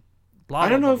and blah, blah, I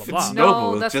don't know blah, if blah, it's blah.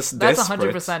 noble, that's just that's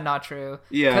desperate. 100% not true.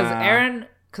 Yeah.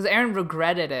 Because Eren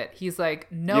regretted it. He's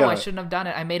like, no, I shouldn't have done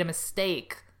it. I made a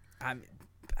mistake.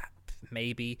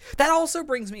 Maybe. That also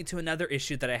brings me to another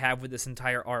issue that I have with this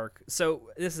entire arc. So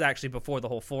this is actually before the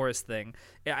whole forest thing,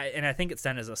 and I think it's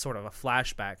done as a sort of a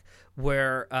flashback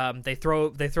where they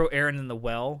throw Eren in the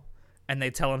well, and they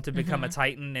tell him to become a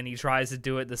Titan, and he tries to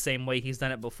do it the same way he's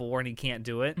done it before, and he can't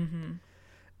do it.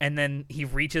 And then he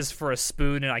reaches for a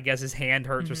spoon, and I guess his hand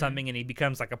hurts or something, and he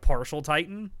becomes like a partial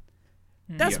Titan.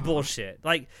 That's bullshit.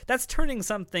 Like, that's turning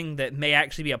something that may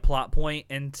actually be a plot point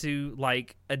into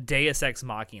like a Deus Ex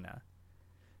Machina.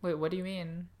 Wait, what do you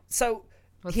mean? So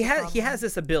he has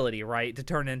this ability, right, to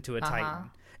turn into a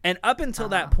Titan. And up until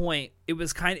that point, it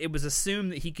was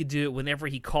assumed that he could do it whenever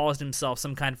he caused himself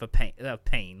some kind of a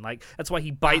pain. Like, that's why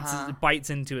he bites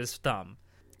into his thumb.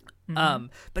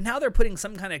 But now they're putting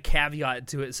some kind of caveat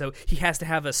to it, so he has to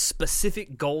have a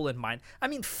specific goal in mind. I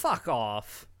mean, fuck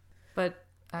off. But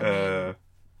I mean,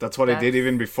 that's what I did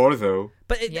even before, though.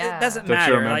 But it doesn't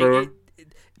matter. Don't you remember?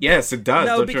 Yes, it does.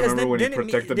 No, Don't you because remember when he then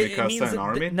protected Mikasa and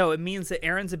Armin? No, it means that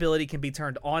Aaron's ability can be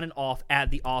turned on and off at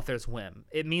the author's whim.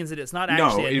 It means that it's not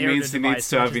actually a narrative means he device needs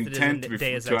to have intent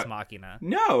Deus Ex Machina.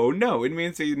 No, it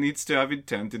means he needs to have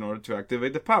intent in order to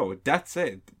activate the power. That's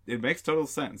it. It makes total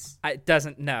sense. It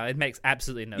doesn't. No, it makes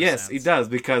absolutely no sense. Yes, it does,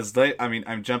 because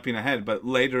I'm jumping ahead, but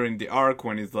later in the arc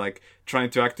when he's like trying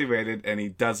to activate it and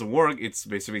it doesn't work, it's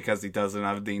basically because he doesn't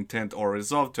have the intent or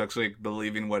resolve to actually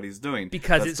believe in what he's doing.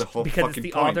 Because it's it's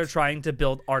the author trying to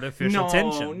build artificial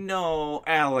tension. No,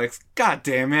 Alex, god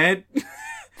damn it.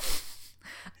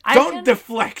 Don't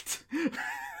deflect.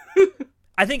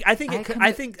 I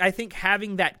think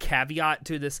having that caveat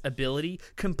to this ability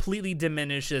completely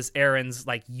diminishes Aaron's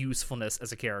like usefulness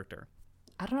as a character.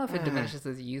 I don't know if it diminishes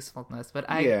his usefulness, but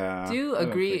I do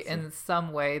agree in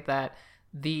some way that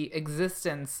the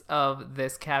existence of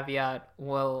this caveat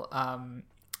will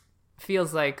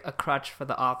feels like a crutch for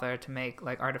the author to make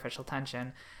like artificial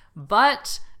tension.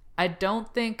 But I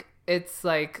don't think it's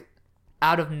like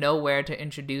out of nowhere to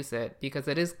introduce it, because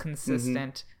it is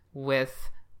consistent with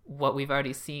what we've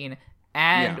already seen,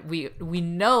 and we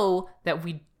know that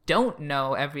we don't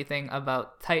know everything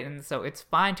about Titans, so it's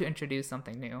fine to introduce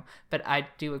something new. But I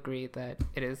do agree that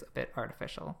it is a bit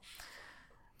artificial.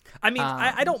 I mean,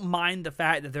 I don't mind the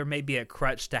fact that there may be a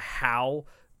crutch to how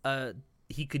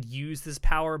he could use this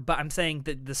power, but I'm saying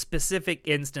that the specific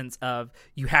instance of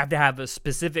you have to have a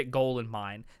specific goal in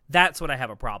mind, that's what I have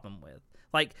a problem with.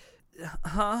 Like,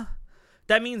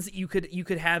 that means that you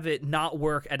could have it not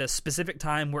work at a specific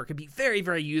time where it could be very,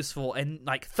 very useful and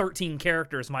like 13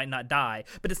 characters might not die,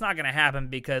 but it's not going to happen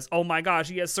because, oh my gosh,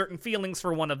 he has certain feelings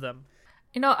for one of them.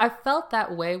 You know, I felt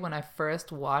that way when I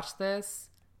first watched this,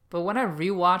 but when I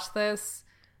rewatched this,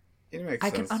 I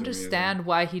can understand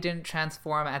why he didn't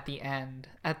transform at the end,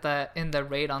 in the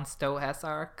raid on Stohess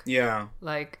arc. Yeah.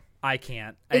 Like, I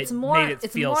can't. It's made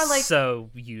it feel like, so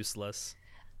useless.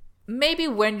 Maybe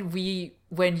when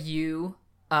you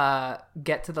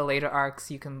get to the later arcs,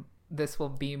 this will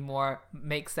be more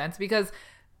make sense, because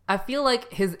I feel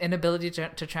like his inability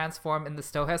to transform in the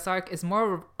Stohess arc is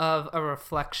more of a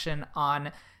reflection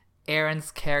on Aaron's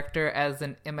character as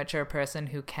an immature person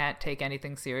who can't take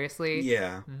anything seriously.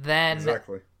 Yeah. Then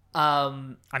exactly.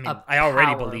 I mean, I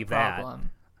already believe problem. That.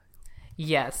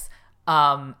 Yes.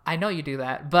 I know you do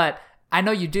that, but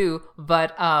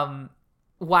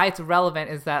why it's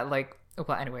relevant is that, like,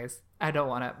 well, anyways, I don't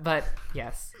want to, but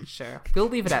yes, sure. We'll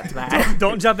leave it at that.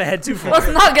 Don't jump ahead too far. Let's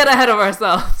not get ahead of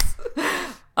ourselves.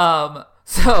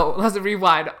 So let's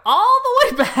rewind all the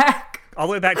way back. All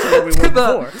the way back to where we were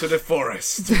before. To the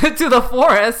forest. To the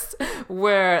forest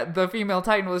where the female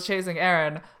Titan was chasing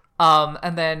Eren.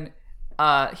 And then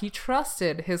he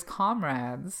trusted his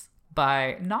comrades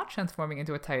by not transforming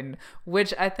into a Titan,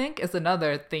 which I think is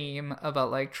another theme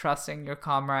about like trusting your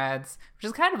comrades, which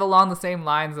is kind of along the same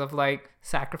lines of like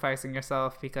sacrificing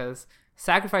yourself, because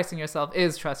sacrificing yourself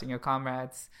is trusting your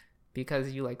comrades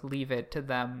because you like leave it to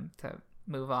them to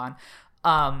move on.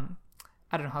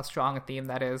 I don't know how strong a theme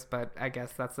that is, but I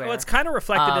guess that's there. Well, it's kind of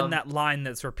reflected in that line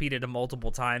that's repeated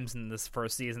multiple times in this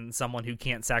first season. Someone who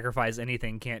can't sacrifice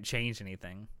anything can't change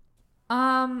anything.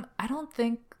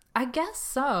 I guess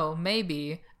so,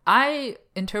 maybe. I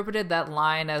interpreted that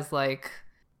line as like,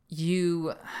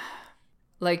 war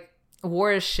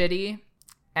is shitty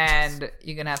and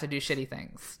you're gonna have to do shitty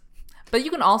things. But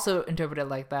you can also interpret it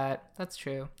like that. That's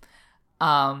true.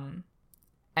 And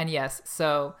yes,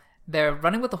 so they're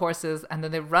running with the horses, and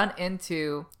then they run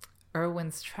into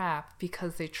Erwin's trap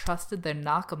because they trusted their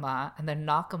Nakama, and their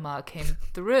Nakama came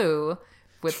through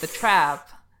with the trap.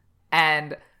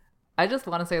 And I just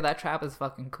want to say that trap is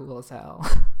fucking cool as hell.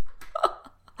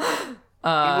 It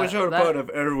was all part of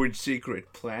Erwin's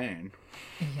secret plan.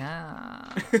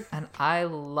 Yeah. And I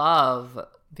love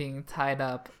being tied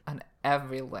up on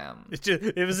every limb.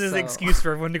 It was his excuse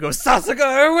for everyone to go, Sasuke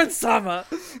Erwin-sama!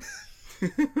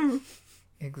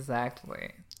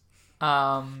 Exactly.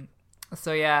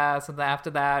 So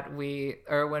after that,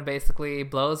 Erwin basically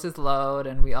blows his load,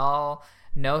 and we all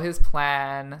know his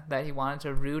plan that he wanted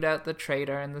to root out the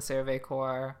traitor in the Survey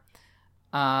Corps.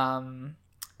 And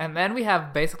then we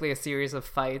have basically a series of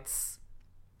fights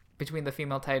between the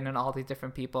female Titan and all these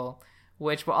different people,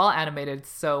 which were all animated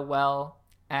so well.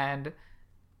 And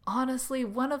honestly,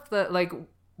 one of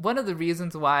the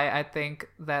reasons why I think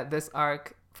that this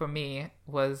arc for me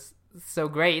was so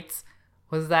great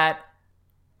was that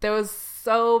there was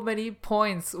so many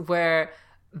points where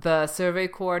the Survey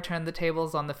Corps turned the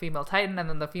tables on the female Titan, and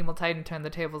then the female Titan turned the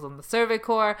tables on the Survey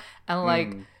Corps,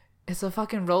 and it's a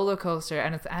fucking roller coaster,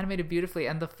 and it's animated beautifully,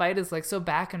 and the fight is like so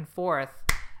back and forth,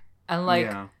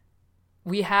 and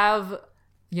we have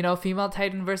female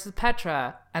Titan versus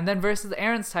Petra, and then versus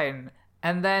Aaron's Titan,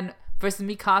 and then versus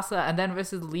Mikasa, and then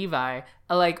versus Levi.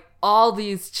 Like, all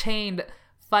these chained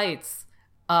fights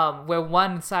where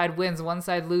one side wins, one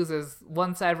side loses,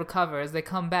 one side recovers, they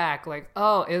come back. Like,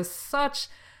 oh, it was such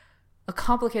a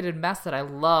complicated mess that I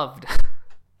loved.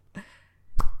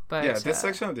 But yeah, this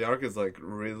section of the arc is like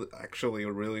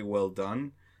really well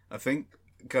done. I think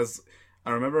because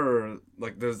I remember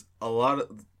like there's a lot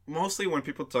of, mostly when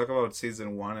people talk about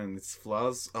season 1 and its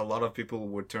flaws, a lot of people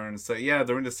would turn and say, yeah,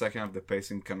 during the second half the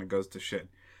pacing kind of goes to shit,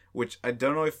 which I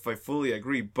don't know if I fully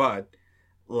agree, but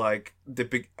like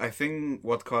I think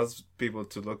what caused people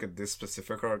to look at this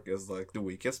specific arc as like the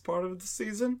weakest part of the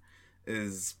season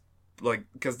is like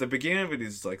because the beginning of it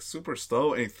is like super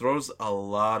slow and it throws a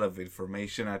lot of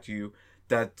information at you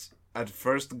that at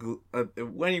first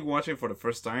when you watch it for the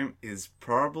first time is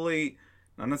probably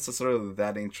not necessarily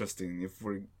that interesting if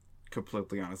we're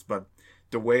completely honest, but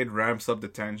the way it ramps up the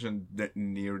tension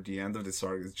near the end of this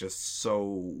arc is just so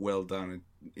well done.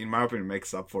 It, in my opinion,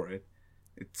 makes up for it.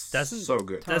 It's so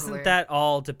good. Doesn't that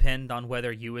all depend on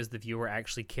whether you as the viewer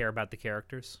actually care about the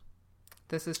characters?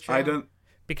 This is true. I don't.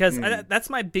 Because that's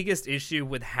my biggest issue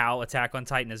with how Attack on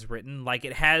Titan is written. Like,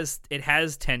 it has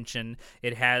tension,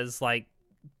 it has like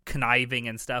conniving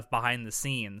and stuff behind the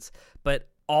scenes, but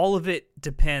all of it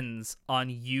depends on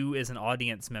you as an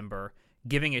audience member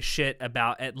giving a shit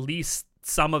about at least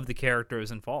some of the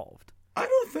characters involved. I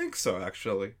don't think so,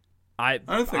 actually. I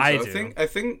don't think I so. do. I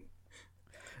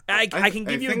I can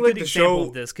give you a good example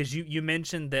of this because you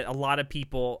mentioned that a lot of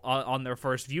people on their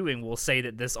first viewing will say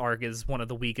that this arc is one of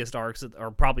the weakest arcs,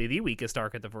 or probably the weakest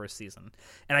arc of the first season.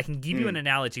 And I can give you an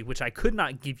analogy which I could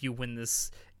not give you when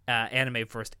this anime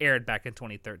first aired back in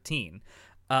 2013.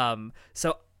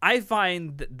 So I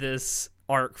find that this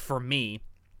arc for me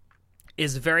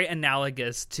is very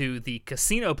analogous to the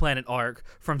Casino Planet arc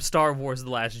from Star Wars: The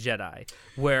Last Jedi,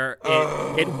 where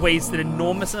it wastes an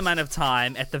enormous amount of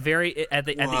time. At the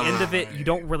end of it, you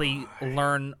don't really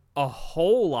learn a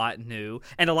whole lot new,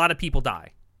 and a lot of people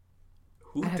die.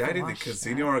 Who died in the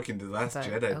Casino arc in The Last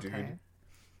Jedi, dude?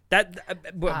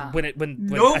 When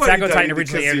Attack on Titan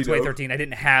originally aired in 2013, I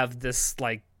didn't have this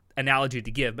like analogy to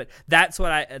give, but that's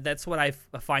what I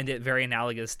find it very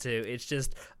analogous to. It's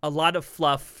just a lot of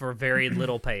fluff for very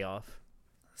little payoff.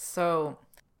 So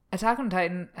Attack on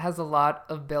Titan has a lot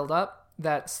of build up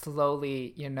that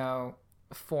slowly,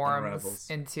 forms Unravels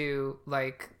into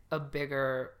like a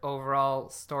bigger overall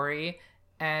story.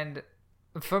 And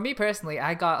for me personally,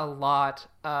 I got a lot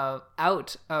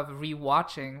out of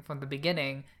rewatching from the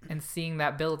beginning and seeing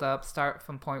that build up start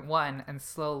from point 1 and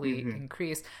slowly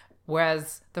increase.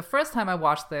 Whereas the first time I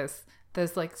watched this,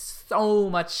 there's like so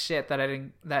much shit that I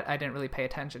didn't really pay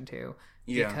attention to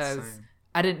because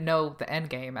I didn't know the end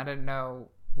game. I didn't know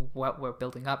what we're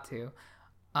building up to.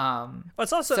 Well,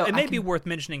 it's also so it may be worth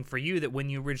mentioning for you that when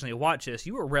you originally watched this,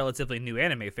 you were a relatively new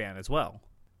anime fan as well.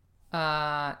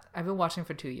 I've been watching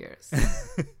for 2 years.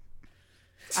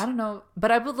 I don't know,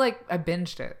 but I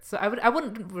binged it, so I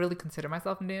wouldn't really consider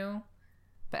myself new.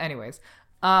 But anyways.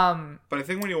 But I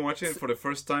think when you're watching it for the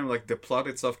first time, like the plot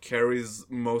itself carries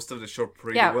most of the show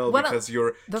pretty well because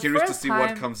you're curious to see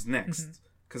what comes next.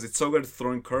 Because it's so good at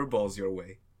throwing curveballs your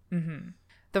way. Mm-hmm.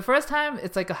 The first time,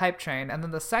 it's like a hype train. And then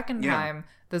the second time,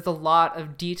 there's a lot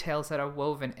of details that are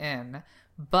woven in.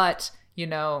 But,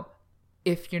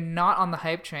 if you're not on the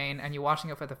hype train and you're watching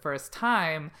it for the first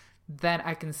time, then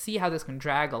I can see how this can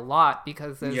drag a lot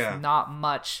because there's not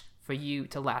much for you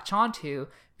to latch onto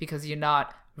because you're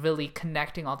not really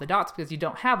connecting all the dots because you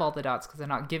don't have all the dots because they're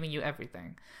not giving you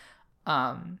everything.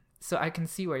 So I can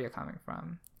see where you're coming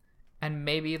from, and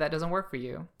maybe that doesn't work for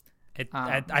you.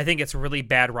 I think it's really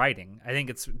bad writing. I think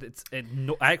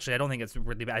actually I don't think it's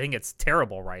really bad. I think it's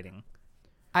terrible writing.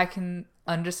 I can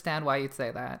understand why you'd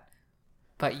say that,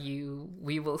 but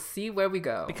we will see where we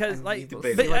go because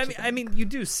I mean you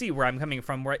do see where I'm coming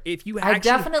from. Where if you actually,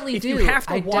 definitely if do. You have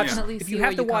to I watch, definitely if see you where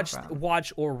have to you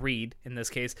watch or read in this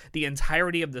case the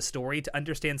entirety of the story to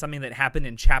understand something that happened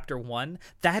in chapter 1,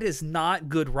 that is not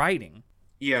good writing.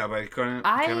 Yeah, but it kind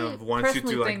of wants you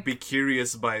to be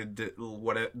curious by the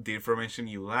information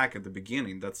you lack at the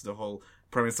beginning. That's the whole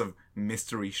premise of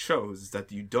mystery shows,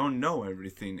 that you don't know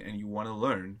everything and you want to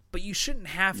learn. But you shouldn't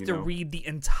have to read the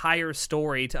entire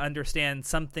story to understand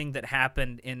something that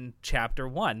happened in chapter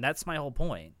 1. That's my whole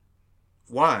point.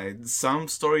 Why? Some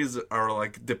stories are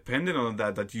like dependent on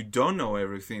that you don't know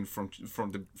everything from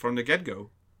the get-go.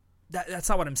 That's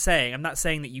not what I'm saying. I'm not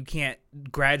saying that you can't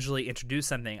gradually introduce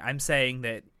something. I'm saying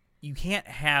that you can't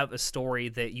have a story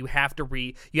that you have to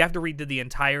read. You have to read through the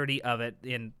entirety of it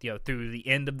through the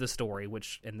end of the story,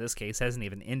 which in this case hasn't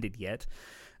even ended yet.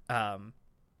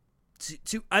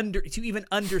 to even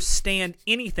understand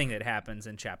anything that happens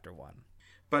in chapter 1.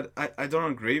 But I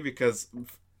don't agree, because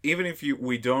even if you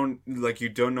don't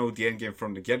know the end game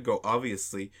from the get-go,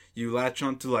 obviously you latch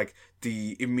on to like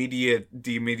the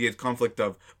immediate conflict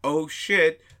of, oh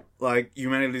shit, like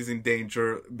humanity's in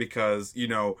danger because, you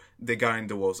know, they got in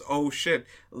the walls. Oh shit,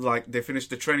 like they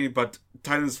finished the training but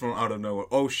Titans from out of nowhere.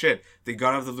 Oh shit, they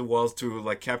got out of the walls to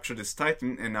like capture this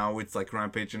Titan and now it's like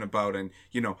rampaging about, and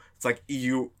you know, it's like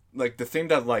the thing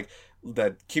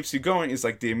that keeps you going is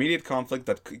like the immediate conflict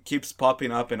that keeps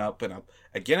popping up and up and up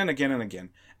again and again and again.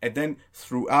 And then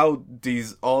throughout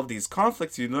all of these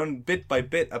conflicts, you learn bit by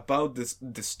bit about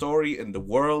the story and the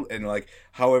world and like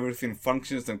how everything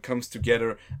functions and comes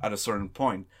together at a certain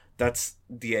point. That's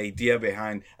the idea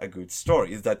behind a good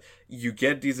story, is that you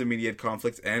get these immediate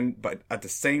conflicts, but at the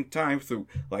same time, through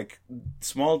like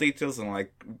small details and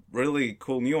like really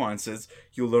cool nuances,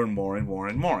 you learn more and more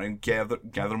and more and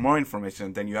gather more information.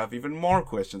 And then you have even more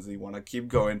questions and you want to keep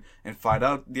going and find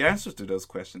out the answers to those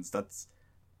questions. That's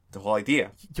the whole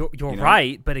idea. You're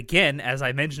right, but again, as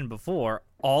I mentioned before,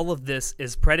 all of this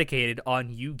is predicated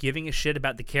on you giving a shit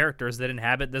about the characters that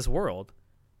inhabit this world.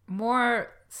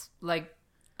 More like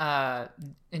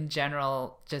in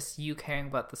general, just you caring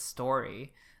about the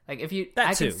story. Like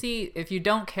I can see if you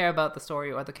don't care about the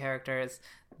story or the characters,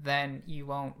 then you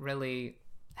won't really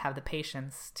have the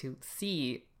patience to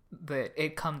see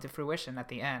it come to fruition at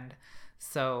the end.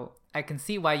 So I can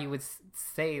see why you would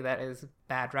say that is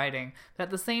bad writing, but at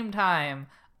the same time,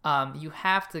 you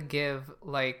have to give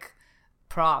like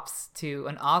props to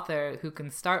an author who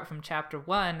can start from chapter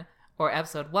 1 or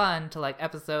episode 1 to like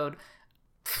episode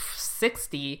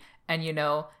 60 and, you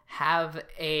know, have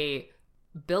a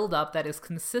build up that is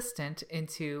consistent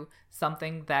into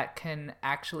something that can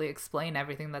actually explain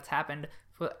everything that's happened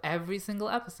for every single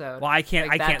episode. Well, I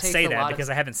can't say that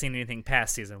because I haven't seen anything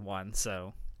past season 1,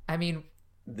 so I mean,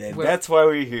 that's why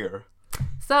we're here.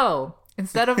 So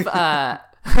instead of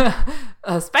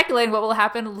speculating what will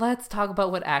happen, let's talk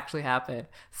about what actually happened.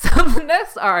 So the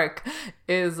next arc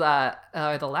is the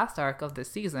last arc of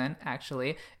this season.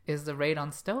 Actually, is the Raid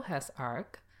on Stohess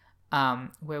arc,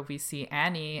 where we see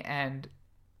Annie and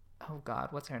oh god,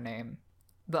 what's her name?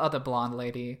 The other blonde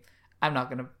lady. I'm not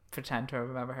gonna pretend to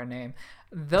remember her name.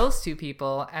 Those two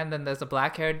people, and then there's a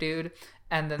black-haired dude.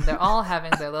 And then they're all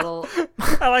having their little...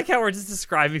 I like how we're just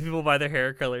describing people by their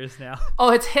hair colors now.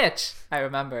 Oh, it's Hitch. I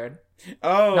remembered.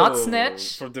 Oh, not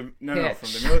Snitch. From the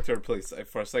military police.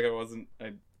 For a second,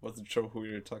 I wasn't sure who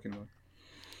you were talking about.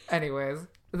 Anyways,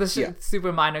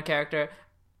 super minor character.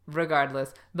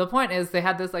 Regardless, the point is they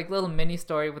had this like little mini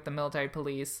story with the military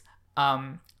police,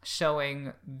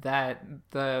 showing that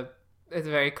it's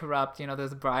very corrupt. You know,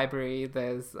 there's bribery,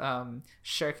 there's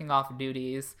shirking off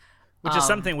duties. Which is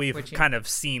something we've kind of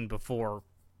seen before.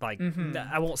 Like,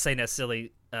 I won't say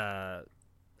necessarily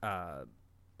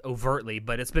overtly,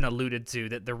 but it's been alluded to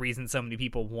that the reason so many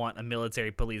people want a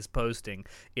military police posting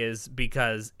is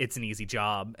because it's an easy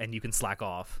job and you can slack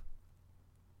off.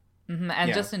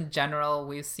 And just in general,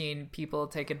 we've seen people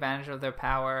take advantage of their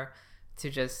power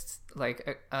to just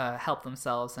like help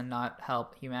themselves and not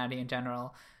help humanity in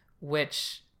general,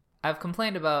 which I've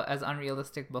complained about as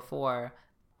unrealistic before.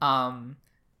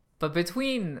 But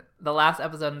between the last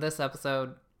episode and this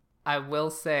episode, I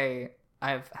will say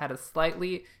I've had a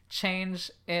slightly change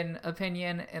in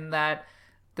opinion in that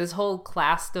this whole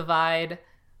class divide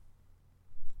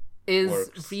is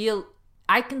real.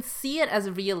 I can see it as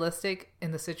realistic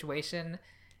in the situation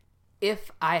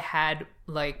if I had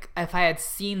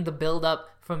seen the build up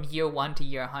from year 1 to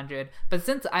year 100. But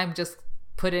since I'm just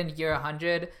put in year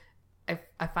 100,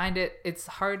 I find it's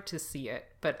hard to see it,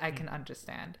 but I can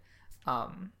understand.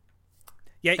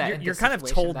 Yeah, you're kind of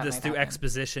told this through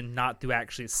exposition, not through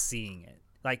actually seeing it.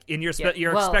 Like you're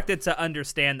expected to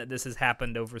understand that this has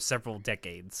happened over several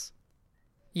decades.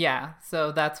 Yeah,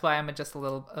 so that's why I'm just a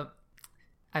little.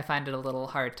 I find it a little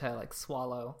hard to like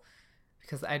swallow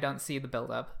because I don't see the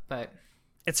buildup. But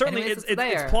it certainly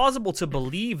it's plausible to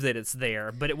believe that it's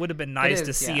there, but it would have been nice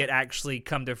to see it actually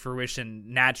come to fruition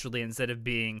naturally instead of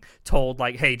being told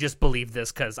like, "Hey, just believe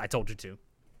this because I told you to."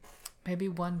 Maybe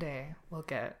one day we'll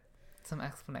get some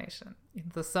explanation.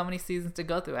 There's so many seasons to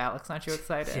go through, Alex. Aren't you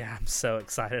excited? Yeah, I'm so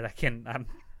excited.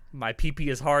 My pee-pee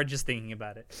is hard just thinking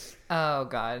about it. Oh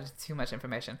god, too much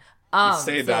information. You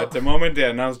say that the moment they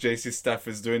announce JC Staff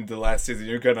is doing the last season,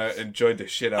 you're gonna enjoy the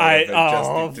shit out of it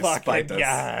just despite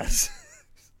us.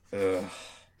 Yes.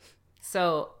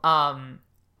 So,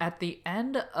 at the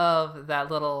end of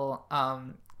that little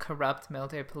corrupt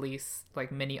military police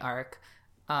like mini arc,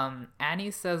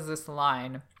 Annie says this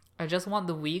line I just want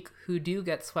the weak who do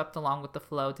get swept along with the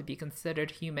flow to be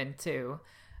considered human too.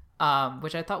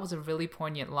 Which I thought was a really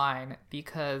poignant line,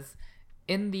 because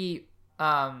in the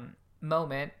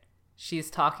moment, she's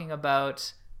talking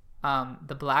about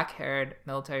the black-haired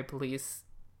military police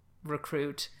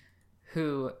recruit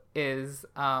who is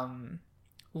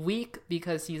weak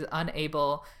because he's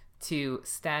unable to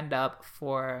stand up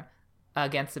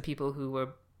against the people who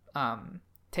were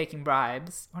taking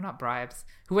bribes, or not bribes,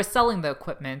 who were selling the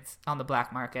equipment on the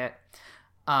black market.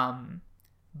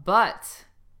 But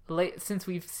since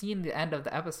we've seen the end of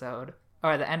the episode,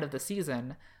 or the end of the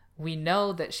season, we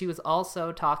know that she was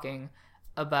also talking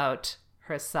about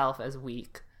herself as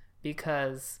weak,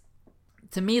 because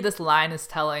to me this line is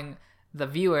telling the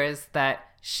viewers that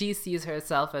she sees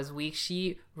herself as weak.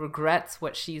 She regrets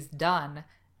what she's done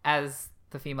as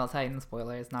the female Titan,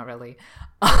 spoilers, not really,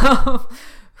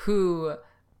 who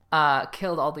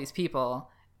killed all these people,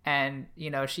 and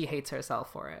she hates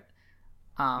herself for it.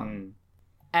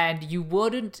 And you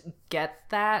wouldn't get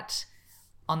that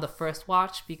on the first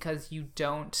watch because you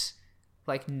don't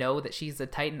know that she's a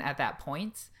Titan at that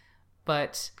point.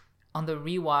 But on the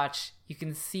rewatch, you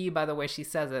can see by the way she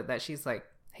says it that she's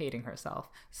hating herself.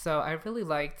 So I really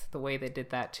liked the way they did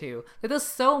that too. There's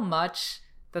so much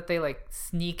that they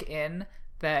sneak in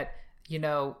that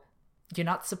you're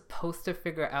not supposed to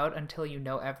figure out until you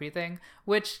know everything,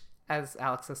 which, as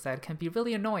Alex has said, can be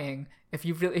really annoying if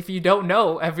you don't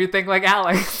know everything like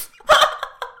Alex.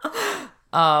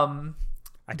 I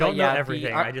don't know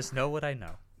everything. I just know what I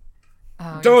know.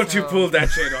 Oh, don't you pull that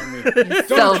shit on me. You're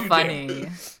so funny.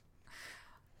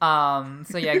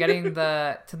 So yeah, getting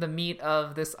to the meat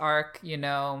of this arc,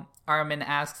 Armin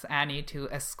asks Annie to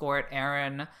escort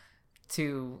Eren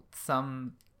to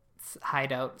some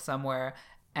hideout somewhere,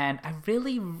 and I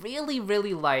really, really,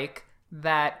 really like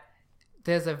that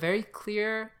there's a very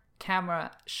clear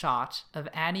camera shot of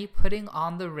Annie putting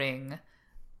on the ring.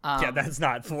 That's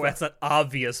not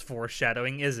obvious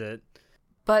foreshadowing, is it?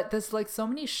 But there's so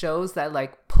many shows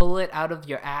that pull it out of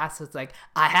your ass. It's I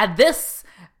had this,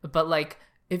 but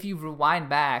if you rewind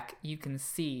back, you can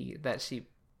see that she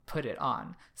put it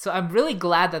on. So I'm really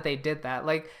glad that they did that.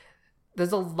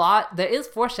 There is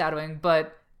foreshadowing,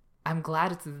 but I'm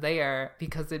glad it's there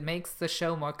because it makes the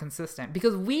show more consistent.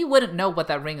 Because we wouldn't know what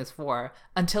that ring is for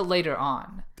until later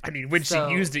on. I mean, when she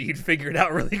used it, you'd figure it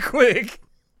out really quick.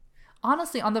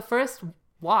 Honestly, on the first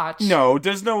watch... No,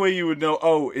 there's no way you would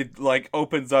know, it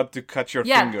opens up to cut your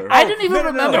finger. I didn't even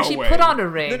remember she put on a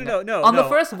ring. No. On the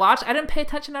first watch, I didn't pay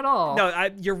attention at all. No,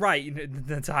 you're right.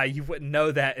 That's how you wouldn't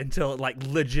know that until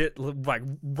legit,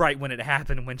 right when it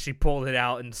happened, when she pulled it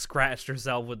out and scratched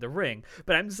herself with the ring.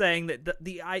 But I'm saying that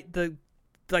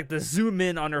the zoom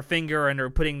in on her finger and her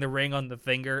putting the ring on the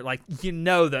finger,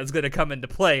 that's going to come into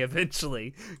play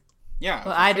eventually. Yeah.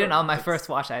 Well, I didn't on my first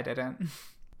watch. I didn't.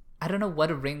 I don't know what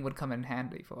a ring would come in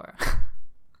handy for.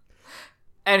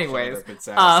 Anyways,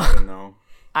 I don't know.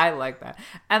 I like that.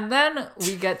 And then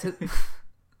we get to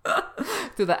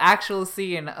to the actual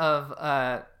scene of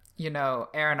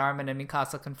Eren, Armin, and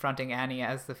Mikasa confronting Annie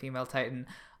as the female Titan.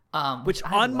 Which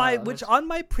on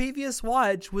my previous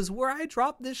watch was where I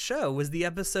dropped this show, was the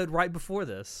episode right before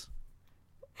this.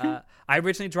 I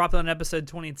originally dropped it on episode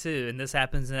 22, and this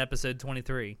happens in episode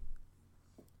 23.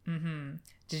 Mm-hmm.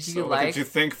 What did you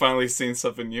think finally seeing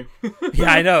something new?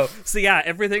 Yeah, I know. So yeah,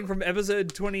 everything from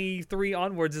episode 23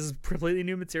 onwards is completely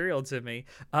new material to me.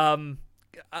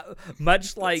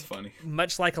 Much like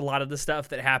a lot of the stuff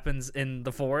that happens in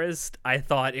the forest, I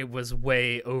thought it was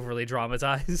way overly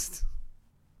dramatized.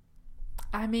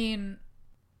 I mean,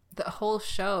 the whole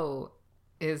show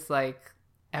is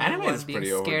everyone being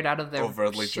scared out of their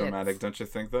overtly shits. Dramatic, don't you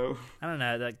think? Though I don't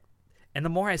know. And the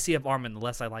more I see of Armin, the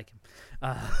less I like him.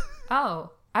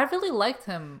 Oh, I really liked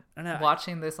him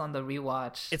watching this on the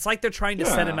rewatch. It's like they're trying to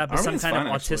set him up as some kind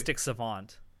of autistic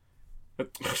savant.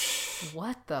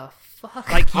 What the fuck?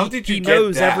 How did you he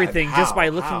knows get that? everything just by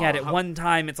looking at it one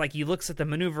time. It's he looks at the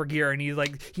maneuver gear and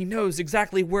he knows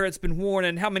exactly where it's been worn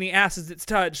and how many asses it's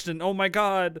touched, and oh my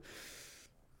god,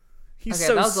 he's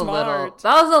so smart.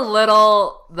 That was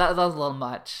a little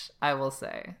much, I will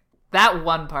say. That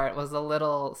one part was a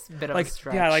little bit of a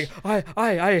stretch. Yeah,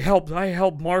 I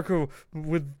helped Marco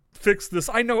with fix this.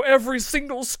 I know every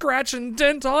single scratch and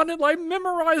dent on it. I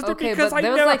memorized it because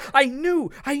I knew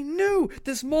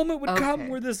this moment would come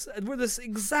where this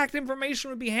exact information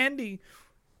would be handy.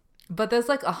 But there's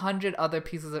like 100 other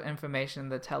pieces of information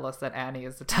that tell us that Annie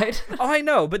is the Titan. Oh, I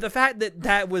know, but the fact that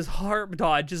that was harped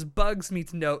on just bugs me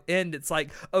to no end. It's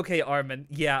like, okay, Armin,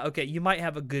 yeah, okay, you might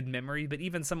have a good memory, but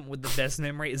even someone with the best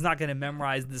memory is not going to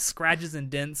memorize the scratches and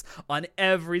dents on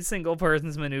every single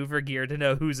person's maneuver gear to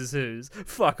know whose is whose.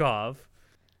 Fuck off.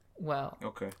 Well,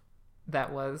 Okay.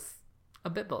 that was a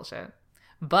bit bullshit.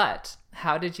 But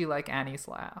how did you like Annie's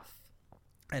laugh?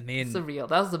 I mean, Surreal.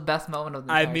 That was the best moment of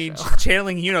the I entire mean, show.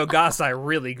 channeling Yuno Gasai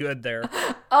really good there.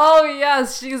 Oh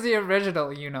yes, she's the original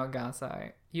Yuno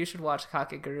Gasai. You should watch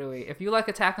Kakegurui. If you like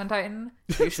Attack on Titan,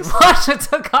 you should watch it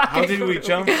to Kakegurui. How did we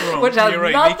jump from which has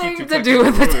Mirai nothing Nikki to do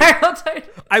with Kakegurui? Attack on Titan.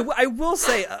 I will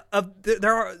say,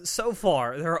 there are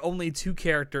only two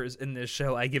characters in this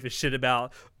show I give a shit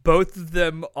about. Both of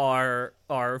them are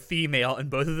female, and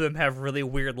both of them have really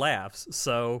weird laughs.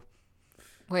 So,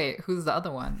 Wait, who's the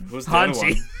other one? Who's the other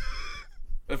Hanji.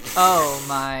 one? Oh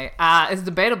my! It's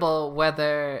debatable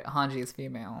whether Hanji is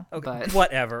female, Okay, but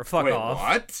whatever. Fuck Wait, off.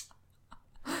 what?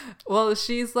 well,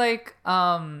 she's like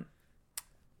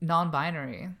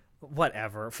non-binary.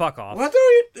 Whatever. Fuck off. What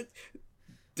are you?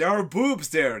 There are boobs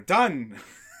there. Done.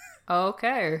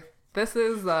 Okay, this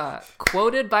is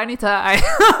quoted by Nitai.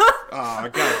 Oh,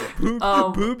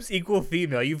 god. Boobs equal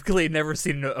female. You've clearly never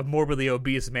seen a morbidly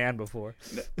obese man before.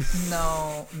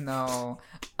 No.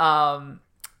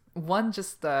 One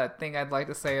just thing I'd like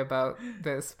to say about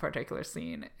this particular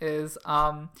scene is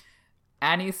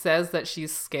Annie says that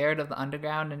she's scared of the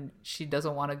underground and she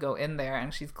doesn't want to go in there,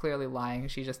 and she's clearly lying.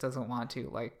 She just doesn't want to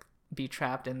like be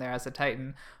trapped in there as a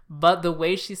Titan. But the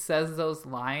way she says those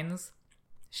lines,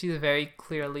 she's very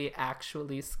clearly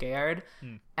actually scared.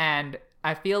 And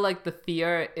I feel like the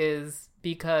fear is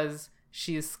because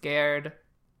she's scared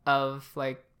of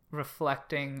like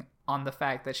reflecting on the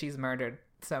fact that she's murdered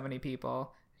so many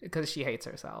people because she hates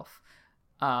herself.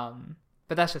 But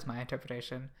that's just my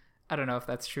interpretation. I don't know if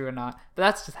that's true or not, but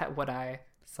that's just what I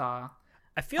saw.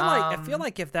 I feel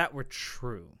like if that were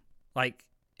true, like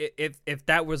if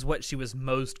that was what she was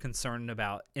most concerned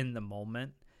about in the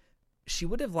moment, she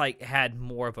would have like had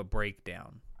more of a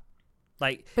breakdown.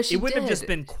 Like it wouldn't have just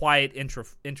been quiet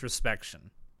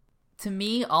introspection. To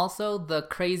me, also, the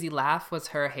crazy laugh was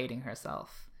her hating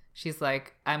herself. She's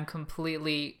like, I'm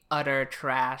completely utter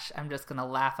trash. I'm just gonna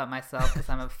laugh at myself because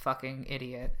I'm a fucking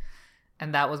idiot.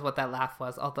 And that was what that laugh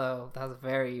was, although that was a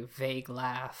very vague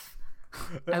laugh.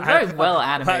 It was very well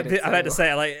animated. I had to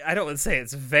say, like, I don't want to say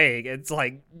it's vague. It's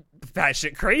like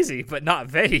batshit crazy, but not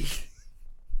vague.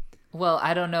 Well,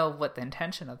 I don't know what the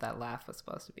intention of that laugh was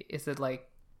supposed to be. Is it like,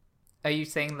 are you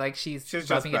saying like she's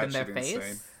rubbing it in their face?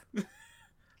 Insane.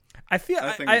 I feel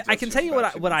I can tell you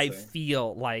what I insane.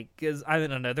 feel like, because I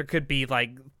don't know, there could be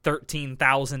like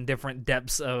 13,000 different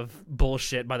depths of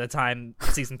bullshit by the time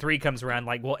season 3 comes around.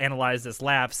 Like, we'll analyze this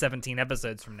laugh 17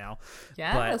 episodes from now.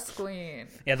 Yes, queen.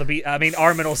 Yeah, there'll be. I mean,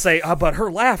 Armin will say, but her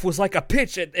laugh was like a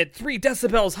pitch at 3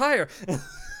 decibels higher.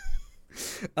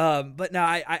 But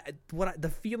no, the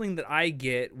feeling that I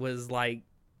get was like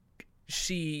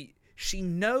she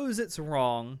knows it's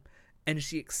wrong and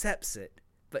she accepts it,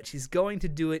 but she's going to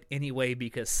do it anyway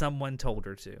because someone told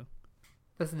her to.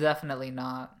 That's definitely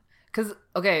not. Because,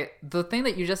 okay, the thing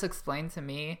that you just explained to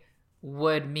me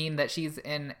would mean that she's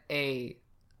in a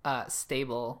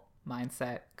stable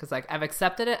mindset. Because, like, I've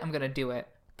accepted it, I'm going to do it.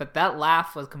 But that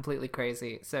laugh was completely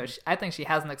crazy. So I think she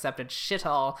hasn't accepted shit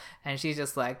all. And she's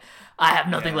just like, I have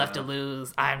nothing left to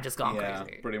lose. I'm just gone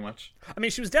crazy. Pretty much. I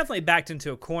mean, she was definitely backed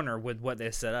into a corner with what they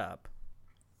set up.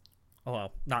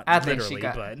 Well, not I think literally,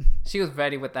 but she was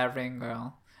ready with that ring,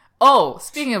 girl. Oh,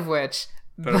 speaking of which,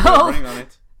 Put a ring on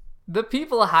it. the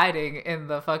people hiding in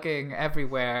the fucking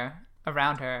everywhere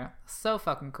around her, so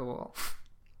fucking cool.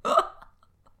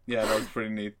 Yeah, that was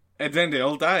pretty neat. And then they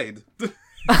all died.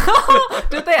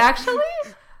 Did they actually?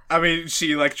 I mean,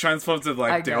 she like transformed it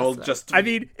like they all so. just. I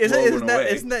mean, blown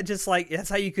away. isn't that just like that's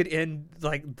how you could end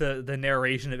like the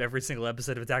narration of every single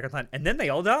episode of Attack on Titan, and then they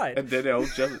all died. And then they all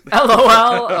just.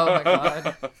 LOL. Oh my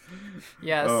god.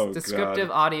 Yes, Oh, descriptive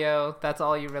God. audio. That's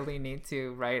all you really need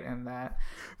to write in that.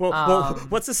 Well,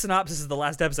 what's the synopsis of the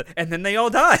last episode? And then they all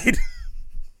died.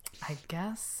 I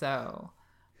guess so.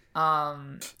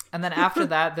 And then after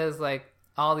that, there's like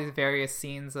all these various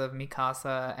scenes of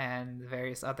Mikasa and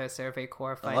various other Survey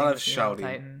Corps fighting lot of with the shouting.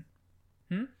 Titan.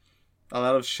 A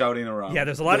lot of shouting around. Yeah,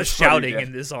 there's a lot of shouting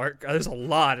in this arc. There's a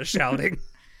lot of shouting.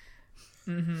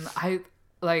 I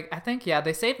think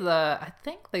they saved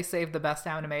the best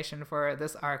animation for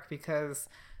this arc, because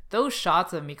those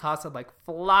shots of Mikasa like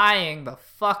flying the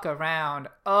fuck around,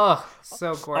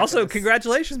 so gorgeous. Also,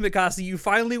 congratulations, Mikasa, you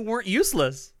finally weren't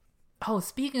useless. Oh,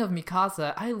 speaking of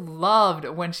Mikasa, I loved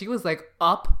when she was like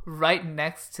up right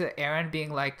next to Eren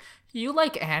being like, you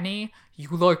like Annie? You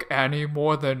like Annie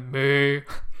more than me.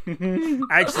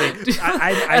 Actually,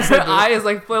 I and said her eye is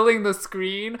like filling the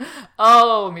screen.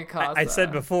 Oh, Mikasa. I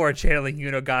said before, channeling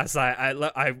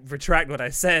Yunogasai, I retract what I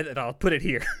said, and I'll put it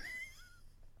here.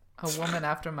 A woman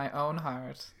after my own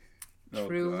heart. Oh,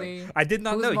 Truly. I did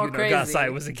not Who's know more Yunogasai crazy?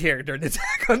 was a character in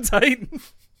Attack on Titan.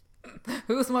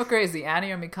 Who's more crazy, Annie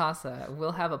or Mikasa?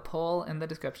 We'll have a poll in the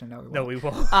description. No, we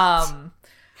won't.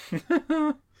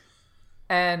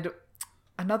 And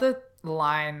another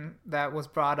line that was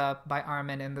brought up by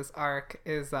Armin in this arc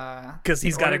is Because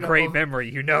he's got a great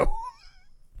memory, you know.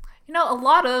 You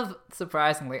know,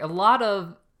 surprisingly, a lot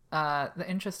of the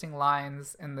interesting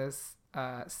lines in this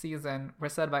season were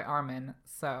said by Armin.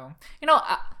 So, you know,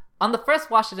 on the first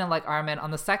watch, I didn't like Armin.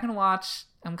 On the second watch,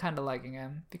 I'm kind of liking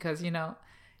him because, you know,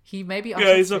 he may be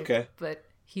he's okay, but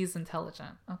he's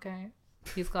intelligent. Okay,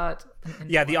 he's got an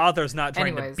Yeah, the author's not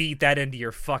trying to Anyways. beat that into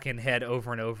your fucking head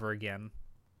over and over again.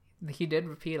 He did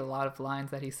repeat a lot of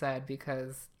lines that he said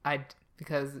because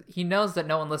he knows that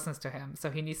no one listens to him,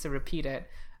 so he needs to repeat it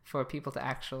for people to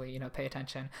actually, you know, pay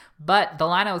attention. But the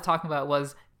line I was talking about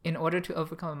was, in order to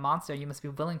overcome a monster, you must be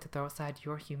willing to throw aside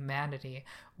your humanity,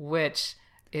 which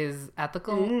is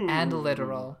ethical and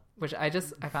literal, which I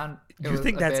found You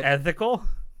think that's ethical?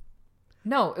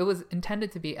 No, it was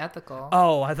intended to be ethical.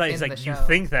 Oh, I thought he was in like, the you show.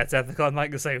 think that's ethical? I'm like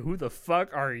to say, who the fuck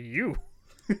are you?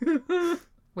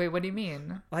 Wait, what do you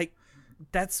mean? Like,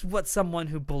 that's what someone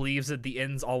who believes that the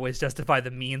ends always justify the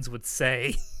means would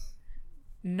say.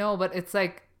 No, but it's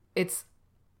like, it's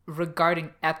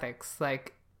regarding ethics.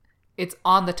 Like, it's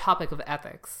on the topic of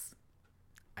ethics.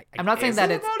 I'm not saying Is that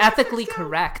it it's about ethically ethics, though?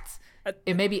 correct.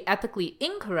 It may be ethically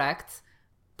incorrect,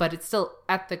 but it's still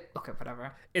okay,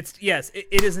 whatever. Yes,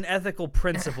 it is an ethical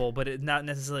principle, but it's not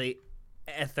necessarily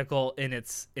ethical in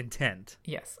its intent.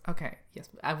 Yes, okay, yes,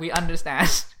 we understand.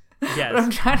 Yes, But I'm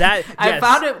trying that I yes.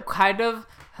 found it kind of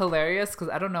hilarious because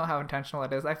I don't know how intentional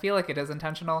it is. I feel like it is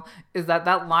intentional. Is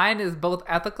that line is both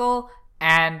ethical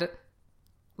and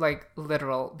like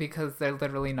literal because they're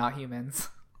literally not humans.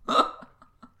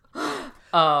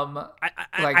 I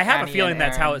have Annie a feeling and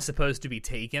that's how Eren. it's supposed to be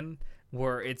taken,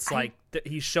 where it's like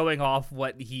he's showing off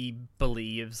what he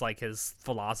believes, like his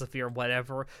philosophy or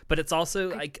whatever, but it's also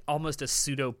like almost a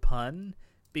pseudo pun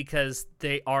because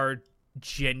they are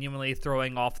genuinely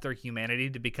throwing off their humanity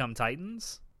to become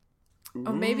Titans.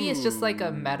 Or maybe it's just like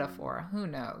a metaphor. Who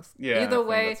knows? Yeah, I Either think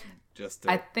way, that's just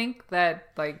I it. think that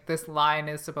like this line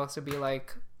is supposed to be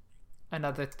like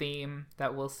another theme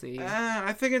that we'll see.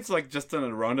 I think it's like just in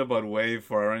a roundabout way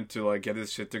for Eren to like get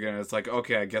his shit together. It's like,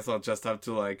 okay, I guess I'll just have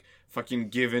to like fucking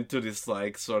give into this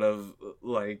like sort of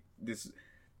like this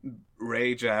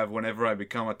rage I have whenever I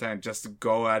become a Titan, just to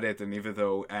go at it. And even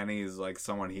though Annie is like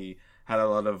someone he had a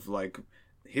lot of like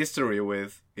history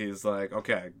with, he's like,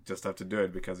 okay, I just have to do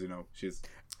it because, you know, she's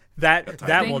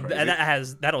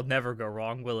That'll never go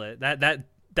wrong, will it?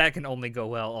 That can only go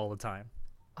well all the time.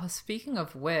 Oh, speaking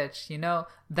of which, you know,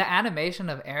 the animation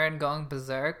of Eren going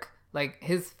berserk, like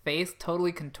his face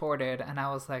totally contorted, and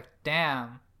I was like,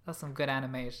 damn, that's some good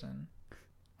animation.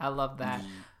 I love that.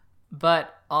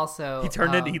 But also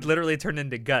He literally turned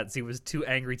into guts. He was too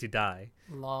angry to die.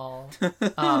 lol.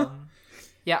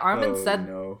 Yeah, Armin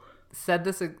said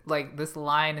this like this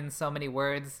line in so many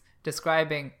words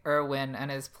describing Erwin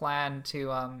and his plan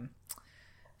to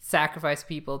sacrifice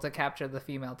people to capture the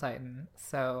female Titan.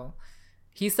 So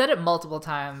he said it multiple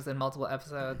times in multiple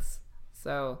episodes.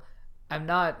 So I'm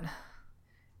not.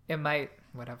 It might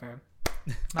whatever.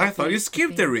 I thought you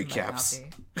skipped the Might not recaps.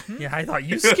 be. Yeah, I thought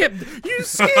you skipped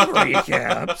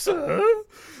recaps. Huh?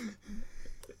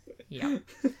 Yeah.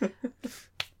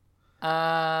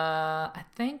 I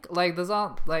think like there's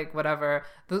all like whatever.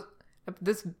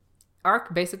 This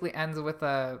arc basically ends with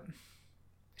a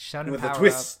shonen With power a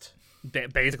twist.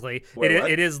 Basically, Wait, what?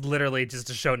 it is literally just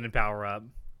a shonen power up,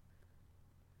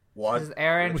 What? Up. Is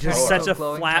Eren which trying is to such go a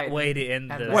glowing flat Titan? way to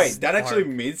end And this. Wait, that actually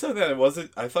arc. means something? Was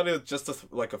it? I thought it was just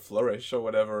like a flourish or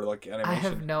whatever, like animation. I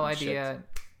have no idea.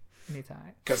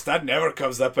 Nitai. Because that never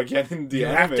comes up again in the You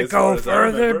anime. have to as far go as I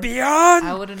further remember. beyond.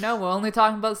 I wouldn't know. We're only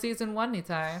talking about season 1,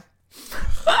 Nitai.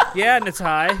 Yeah,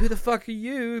 Natai, who the fuck are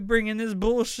you bringing this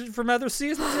bullshit from other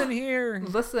seasons in here?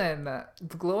 Listen, the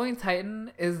glowing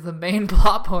Titan is the main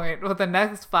plot point with the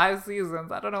next 5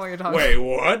 seasons. I don't know what you're talking Wait,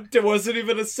 what? There wasn't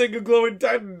even a single glowing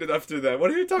titan after that.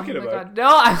 What are you talking about. about? God.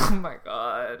 No, oh my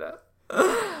god.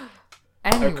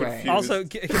 Anyway. confused. Also,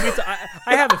 can we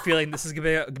I have a feeling this is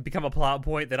going to become a plot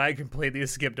point that I completely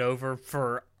skipped over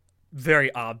for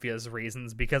very obvious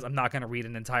reasons, because I'm not going to read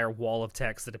an entire wall of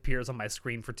text that appears on my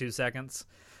screen for 2 seconds.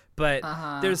 But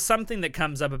there's something that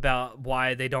comes up about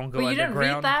why they don't go underground. You didn't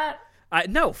read that?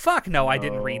 No, I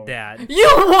didn't read that. You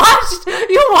watched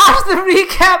the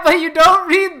recap, but you don't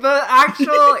read the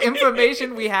actual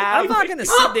information we have. I'm not going to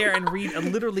sit there and read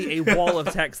literally a wall of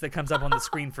text that comes up on the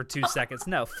screen for 2 seconds.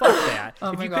 No, fuck that.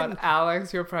 Oh my god,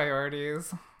 Alex, your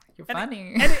priorities. You're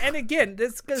funny. And again,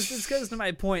 this goes to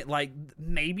my point. Like,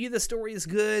 maybe the story is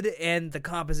good and the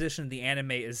composition of the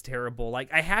anime is terrible.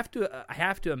 Like, I have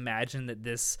to imagine that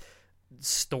this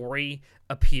story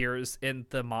appears in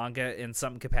the manga in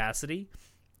some capacity.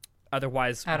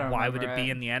 Otherwise, why would it be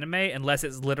in the anime? Unless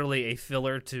it's literally a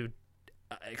filler to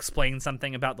explain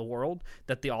something about the world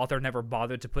that the author never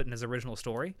bothered to put in his original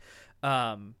story.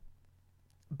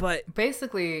 But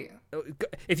basically,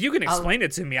 if you can explain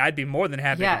it to me, I'd be more than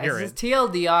happy to hear it. Yeah, it's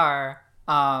TLDR.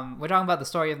 We're talking about the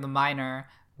story of the miner,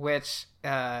 which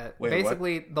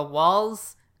basically what? The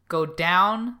walls go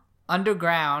down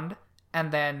underground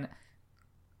and then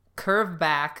curve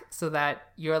back so that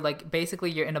you're like basically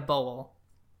you're in a bowl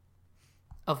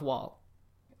of wall.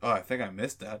 Oh, I think I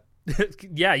missed that.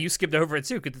 Yeah, you skipped over it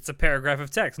too because it's a paragraph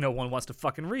of text no one wants to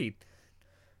fucking read.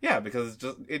 Yeah, because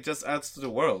it just adds to the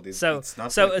world. It's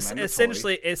not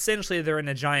essentially they're in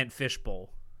a giant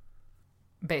fishbowl.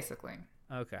 Basically.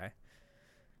 Okay.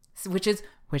 Which is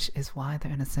why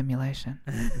they're in a simulation.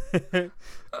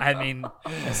 I mean,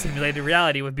 a simulated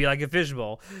reality would be like a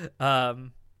fishbowl.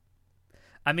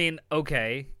 I mean,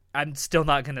 okay, I'm still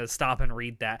not going to stop and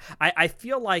read that. I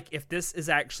feel like if this is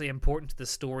actually important to the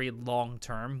story long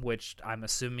term, which I'm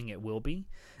assuming it will be,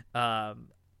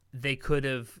 they could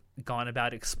have gone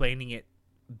about explaining it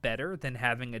better than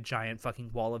having a giant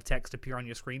fucking wall of text appear on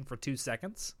your screen for 2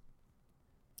 seconds.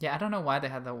 Yeah, I don't know why they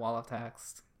had that wall of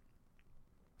text.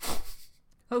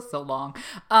 That was so long.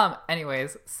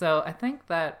 Anyways, so I think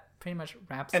that pretty much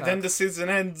wraps up. And then the season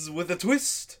ends with a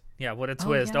twist. Yeah, what a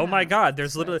twist. Oh my god,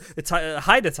 there's literally a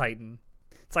Hide-a-Titan.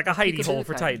 It's like a hidey hole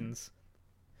for Titans.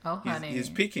 Oh, honey. He's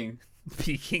peeking.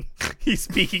 He's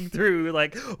peeking through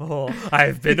like, oh,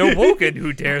 I've been awoken.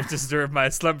 Who dares disturb my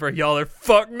slumber? Y'all are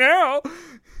fucked now.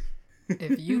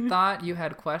 If you thought you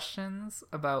had questions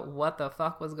about what the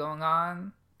fuck was going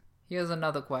on, here's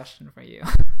another question for you.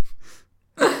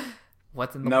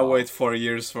 What's in the Now wall? wait 4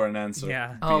 years for an answer.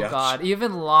 Yeah. Oh god,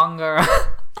 even longer.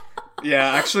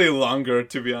 Yeah, actually longer,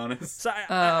 to be honest. So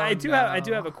I do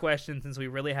have a question since we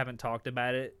really haven't talked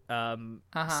about it.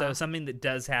 So something that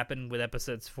does happen with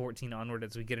episodes 14 onward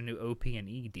is we get a new OP and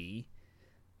ED.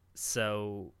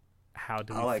 So how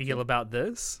do we feel about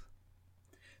this?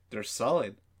 They're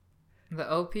solid. The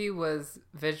OP was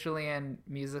visually and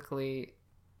musically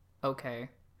okay.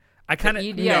 I kind of I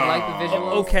like the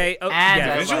visuals. Okay,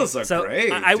 yeah, the visuals are great.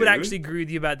 I would actually agree with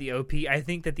you about the OP. I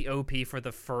think that the OP for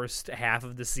the first half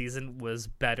of the season was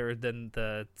better than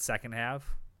the second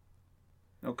half.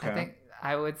 Okay, I think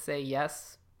I would say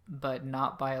yes, but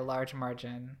not by a large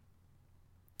margin.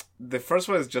 The first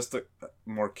one is just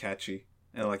more catchy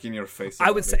and like in your face.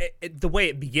 I would say the way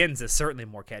it begins is certainly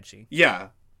more catchy. Yeah.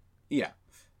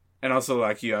 And also,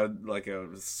 like, you had, like, a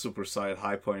super solid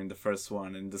high point in the first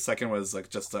one, and the second was, like,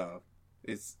 just,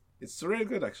 it's really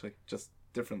good, actually, just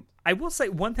different. I will say,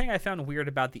 one thing I found weird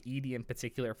about the ED in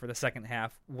particular for the second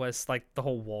half was, like, the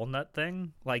whole walnut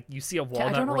thing. Like, you see a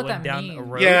walnut rolling down a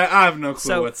road. Yeah, I have no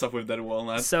clue what's up with that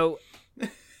walnut. So,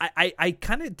 I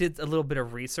kind of did a little bit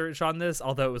of research on this,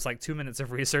 although it was, like, 2 minutes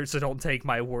of research, so don't take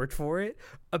my word for it.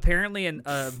 Apparently, in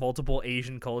multiple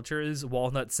Asian cultures,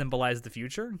 walnuts symbolize the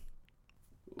future.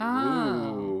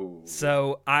 Oh.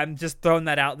 So I'm just throwing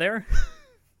that out there.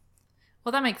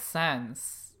 Well, that makes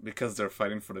sense. Because they're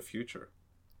fighting for the future.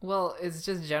 Well, it's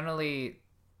just generally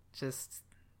just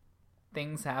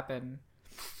things happen.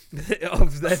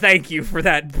 Thank you for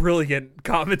that brilliant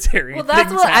commentary. Well,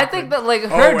 that's what I think that like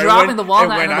her dropping the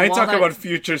walnut. And when I talk about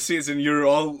future season, you're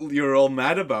all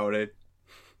mad about it.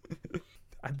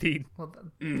 I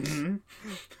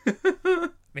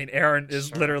mean, Aaron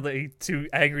is literally too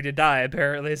angry to die,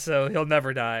 apparently, so he'll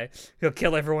never die. He'll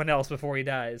kill everyone else before he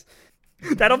dies.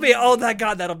 That'll be how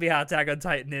Attack on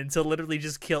Titan ends. He'll literally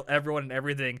just kill everyone and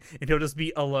everything, and he'll just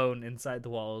be alone inside the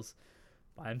walls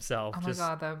by himself. Oh my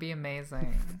god, that would be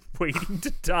amazing. Waiting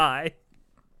to die.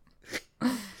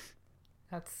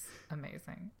 That's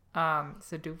amazing.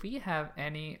 So do we have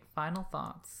any final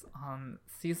thoughts on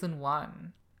season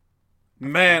 1?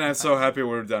 Man, I'm so happy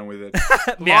we're done with it.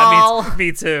 Yeah,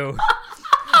 me too.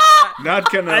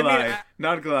 Not gonna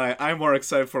lie. I'm more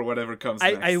excited for whatever comes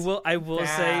next. I will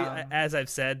say, as I've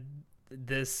said,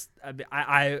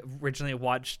 I originally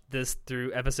watched this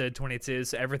through episode 22,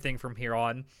 so everything from here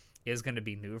on is going to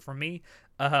be new for me.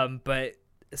 But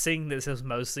seeing this is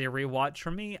mostly a rewatch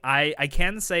for me, I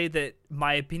can say that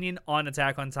my opinion on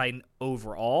Attack on Titan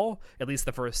overall, at least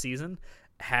the first season,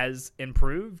 has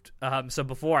improved. So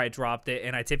before I dropped it,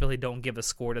 and I typically don't give a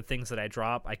score to things that I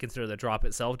drop, I consider the drop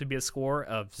itself to be a score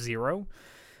of 0.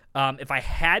 If I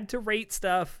had to rate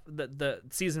stuff, the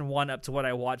season 1 up to what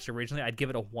I watched originally, I'd give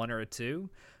it a 1 or a 2.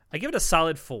 I give it a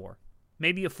solid 4,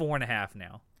 maybe a 4.5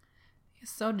 now. You're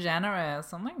so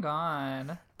generous. Oh my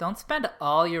god. Don't spend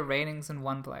all your ratings in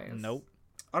one place. Nope.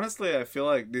 Honestly, I feel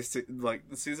like the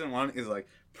season 1 is like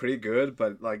pretty good,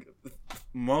 but like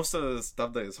most of the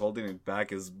stuff that is holding it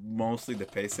back is mostly the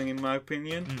pacing, in my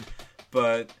opinion.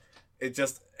 But it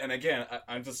just, and again,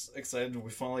 I'm just excited we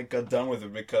finally got done with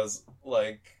it, because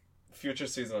like future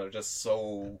seasons are just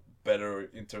so better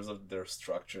in terms of their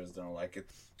structures. Than like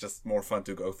it's just more fun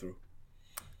to go through.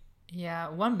 Yeah,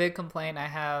 one big complaint I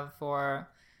have for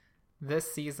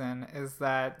this season is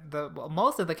that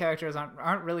most of the characters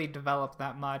aren't really developed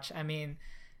that much. I mean,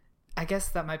 I guess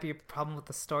that might be a problem with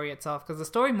the story itself, because the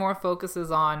story more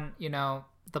focuses on, you know,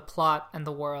 the plot and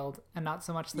the world, and not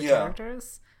so much the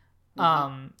characters.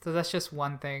 So that's just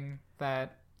one thing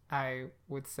that I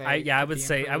would say. I would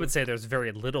say there's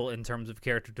very little in terms of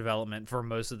character development for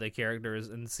most of the characters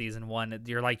in season 1.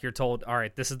 You're told, all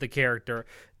right, this is the character,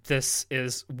 this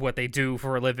is what they do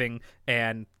for a living,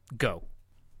 and go.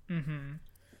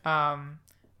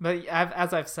 But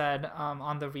as I've said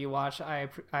on the rewatch,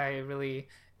 I really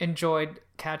enjoyed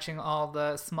catching all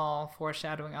the small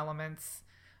foreshadowing elements,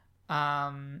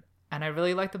 and I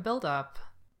really like the build up,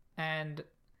 and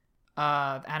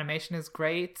the animation is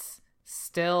great.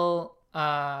 Still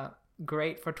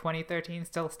great for 2013.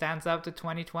 Still stands up to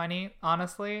 2020.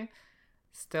 Honestly,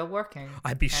 still working.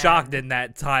 I'd be shocked in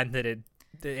that time that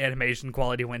the animation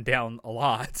quality went down a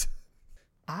lot.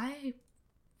 I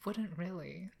wouldn't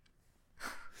really.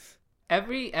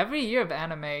 Every year of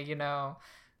anime, you know,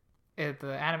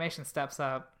 the animation steps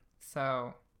up,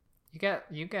 so you get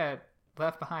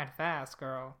left behind fast,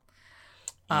 girl.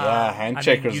 Yeah,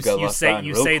 Handshakers got left behind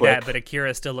real quick. You say that, but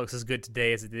Akira still looks as good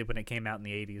today as it did when it came out in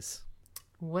the 80s.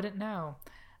 Wouldn't know.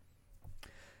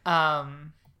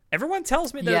 Everyone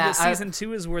tells me though that season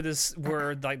 2 is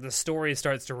where like the story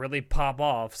starts to really pop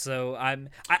off. So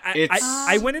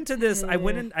I went into this. I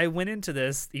went into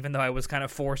this, even though I was kind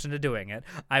of forced into doing it.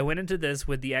 I went into this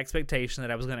with the expectation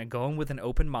that I was going to go in with an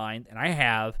open mind, and I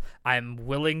have. I'm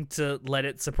willing to let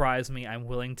it surprise me. I'm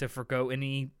willing to forgo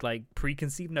any like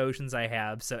preconceived notions I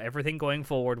have. So everything going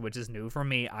forward, which is new for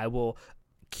me, I will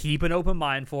keep an open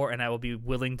mind for, and I will be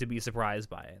willing to be surprised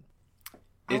by it.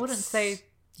 I wouldn't say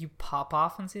you pop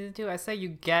off in season 2. I say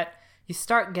you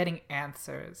start getting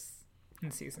answers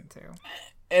in season 2.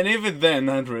 And even then,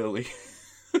 not really.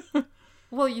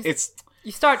 Well, you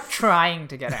start trying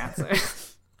to get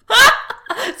answers.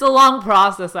 It's a long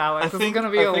process, Alex. It's going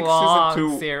to be a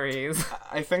long series.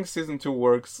 I think season 2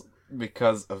 works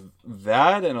because of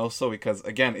that, and also because,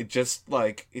 again, it just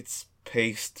like it's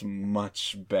paced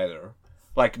much better.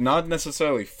 Like, not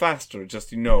necessarily faster,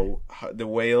 just, you know, the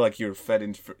way, like, you're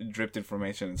fed dripped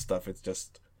information and stuff, it's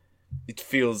just, it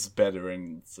feels better,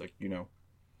 and it's like, you know.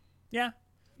 Yeah.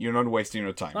 You're not wasting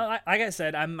your time. Well, like I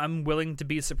said, I'm willing to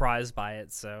be surprised by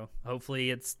it, so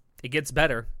hopefully it gets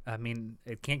better. I mean,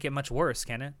 it can't get much worse,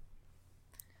 can it?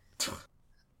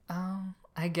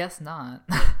 I guess not.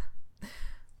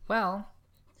 Well,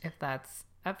 if that's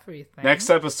everything. Next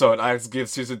episode, I give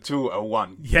season 2 a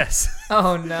 1. Yes.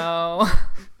 Oh no.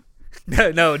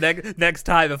 No. Next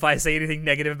time, if I say anything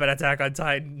negative about Attack on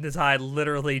Titan, Natai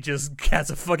literally just has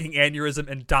a fucking aneurysm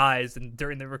and dies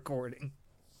during the recording.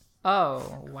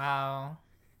 Oh wow,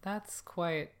 that's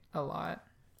quite a lot.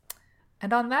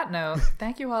 And on that note,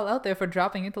 thank you all out there for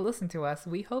dropping in to listen to us.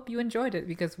 We hope you enjoyed it,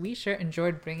 because we sure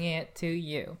enjoyed bringing it to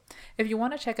you. If you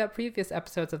want to check out previous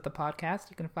episodes of the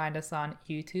podcast, you can find us on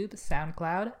YouTube,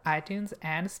 SoundCloud, iTunes,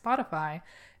 and Spotify.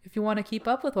 If you want to keep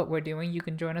up with what we're doing, you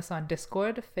can join us on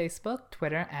Discord, Facebook,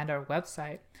 Twitter, and our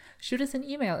website. Shoot us an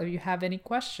email if you have any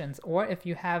questions, or if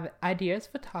you have ideas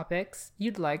for topics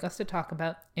you'd like us to talk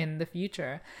about in the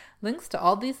future. Links to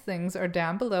all these things are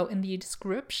down below in the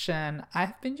description.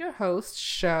 I've been your host,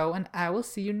 Sho, and I will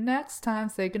see you next time.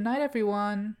 Say goodnight,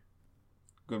 everyone.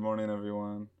 Good morning,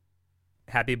 everyone.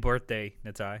 Happy birthday,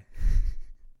 Natai.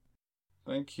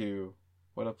 Thank you.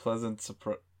 What a pleasant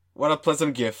surprise. What a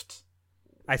pleasant gift.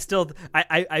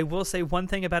 I will say one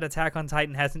thing about Attack on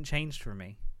Titan hasn't changed for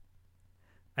me.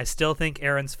 I still think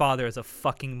Aaron's father is a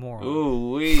fucking moron.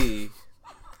 Ooh wee.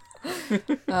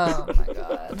 Oh my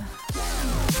god.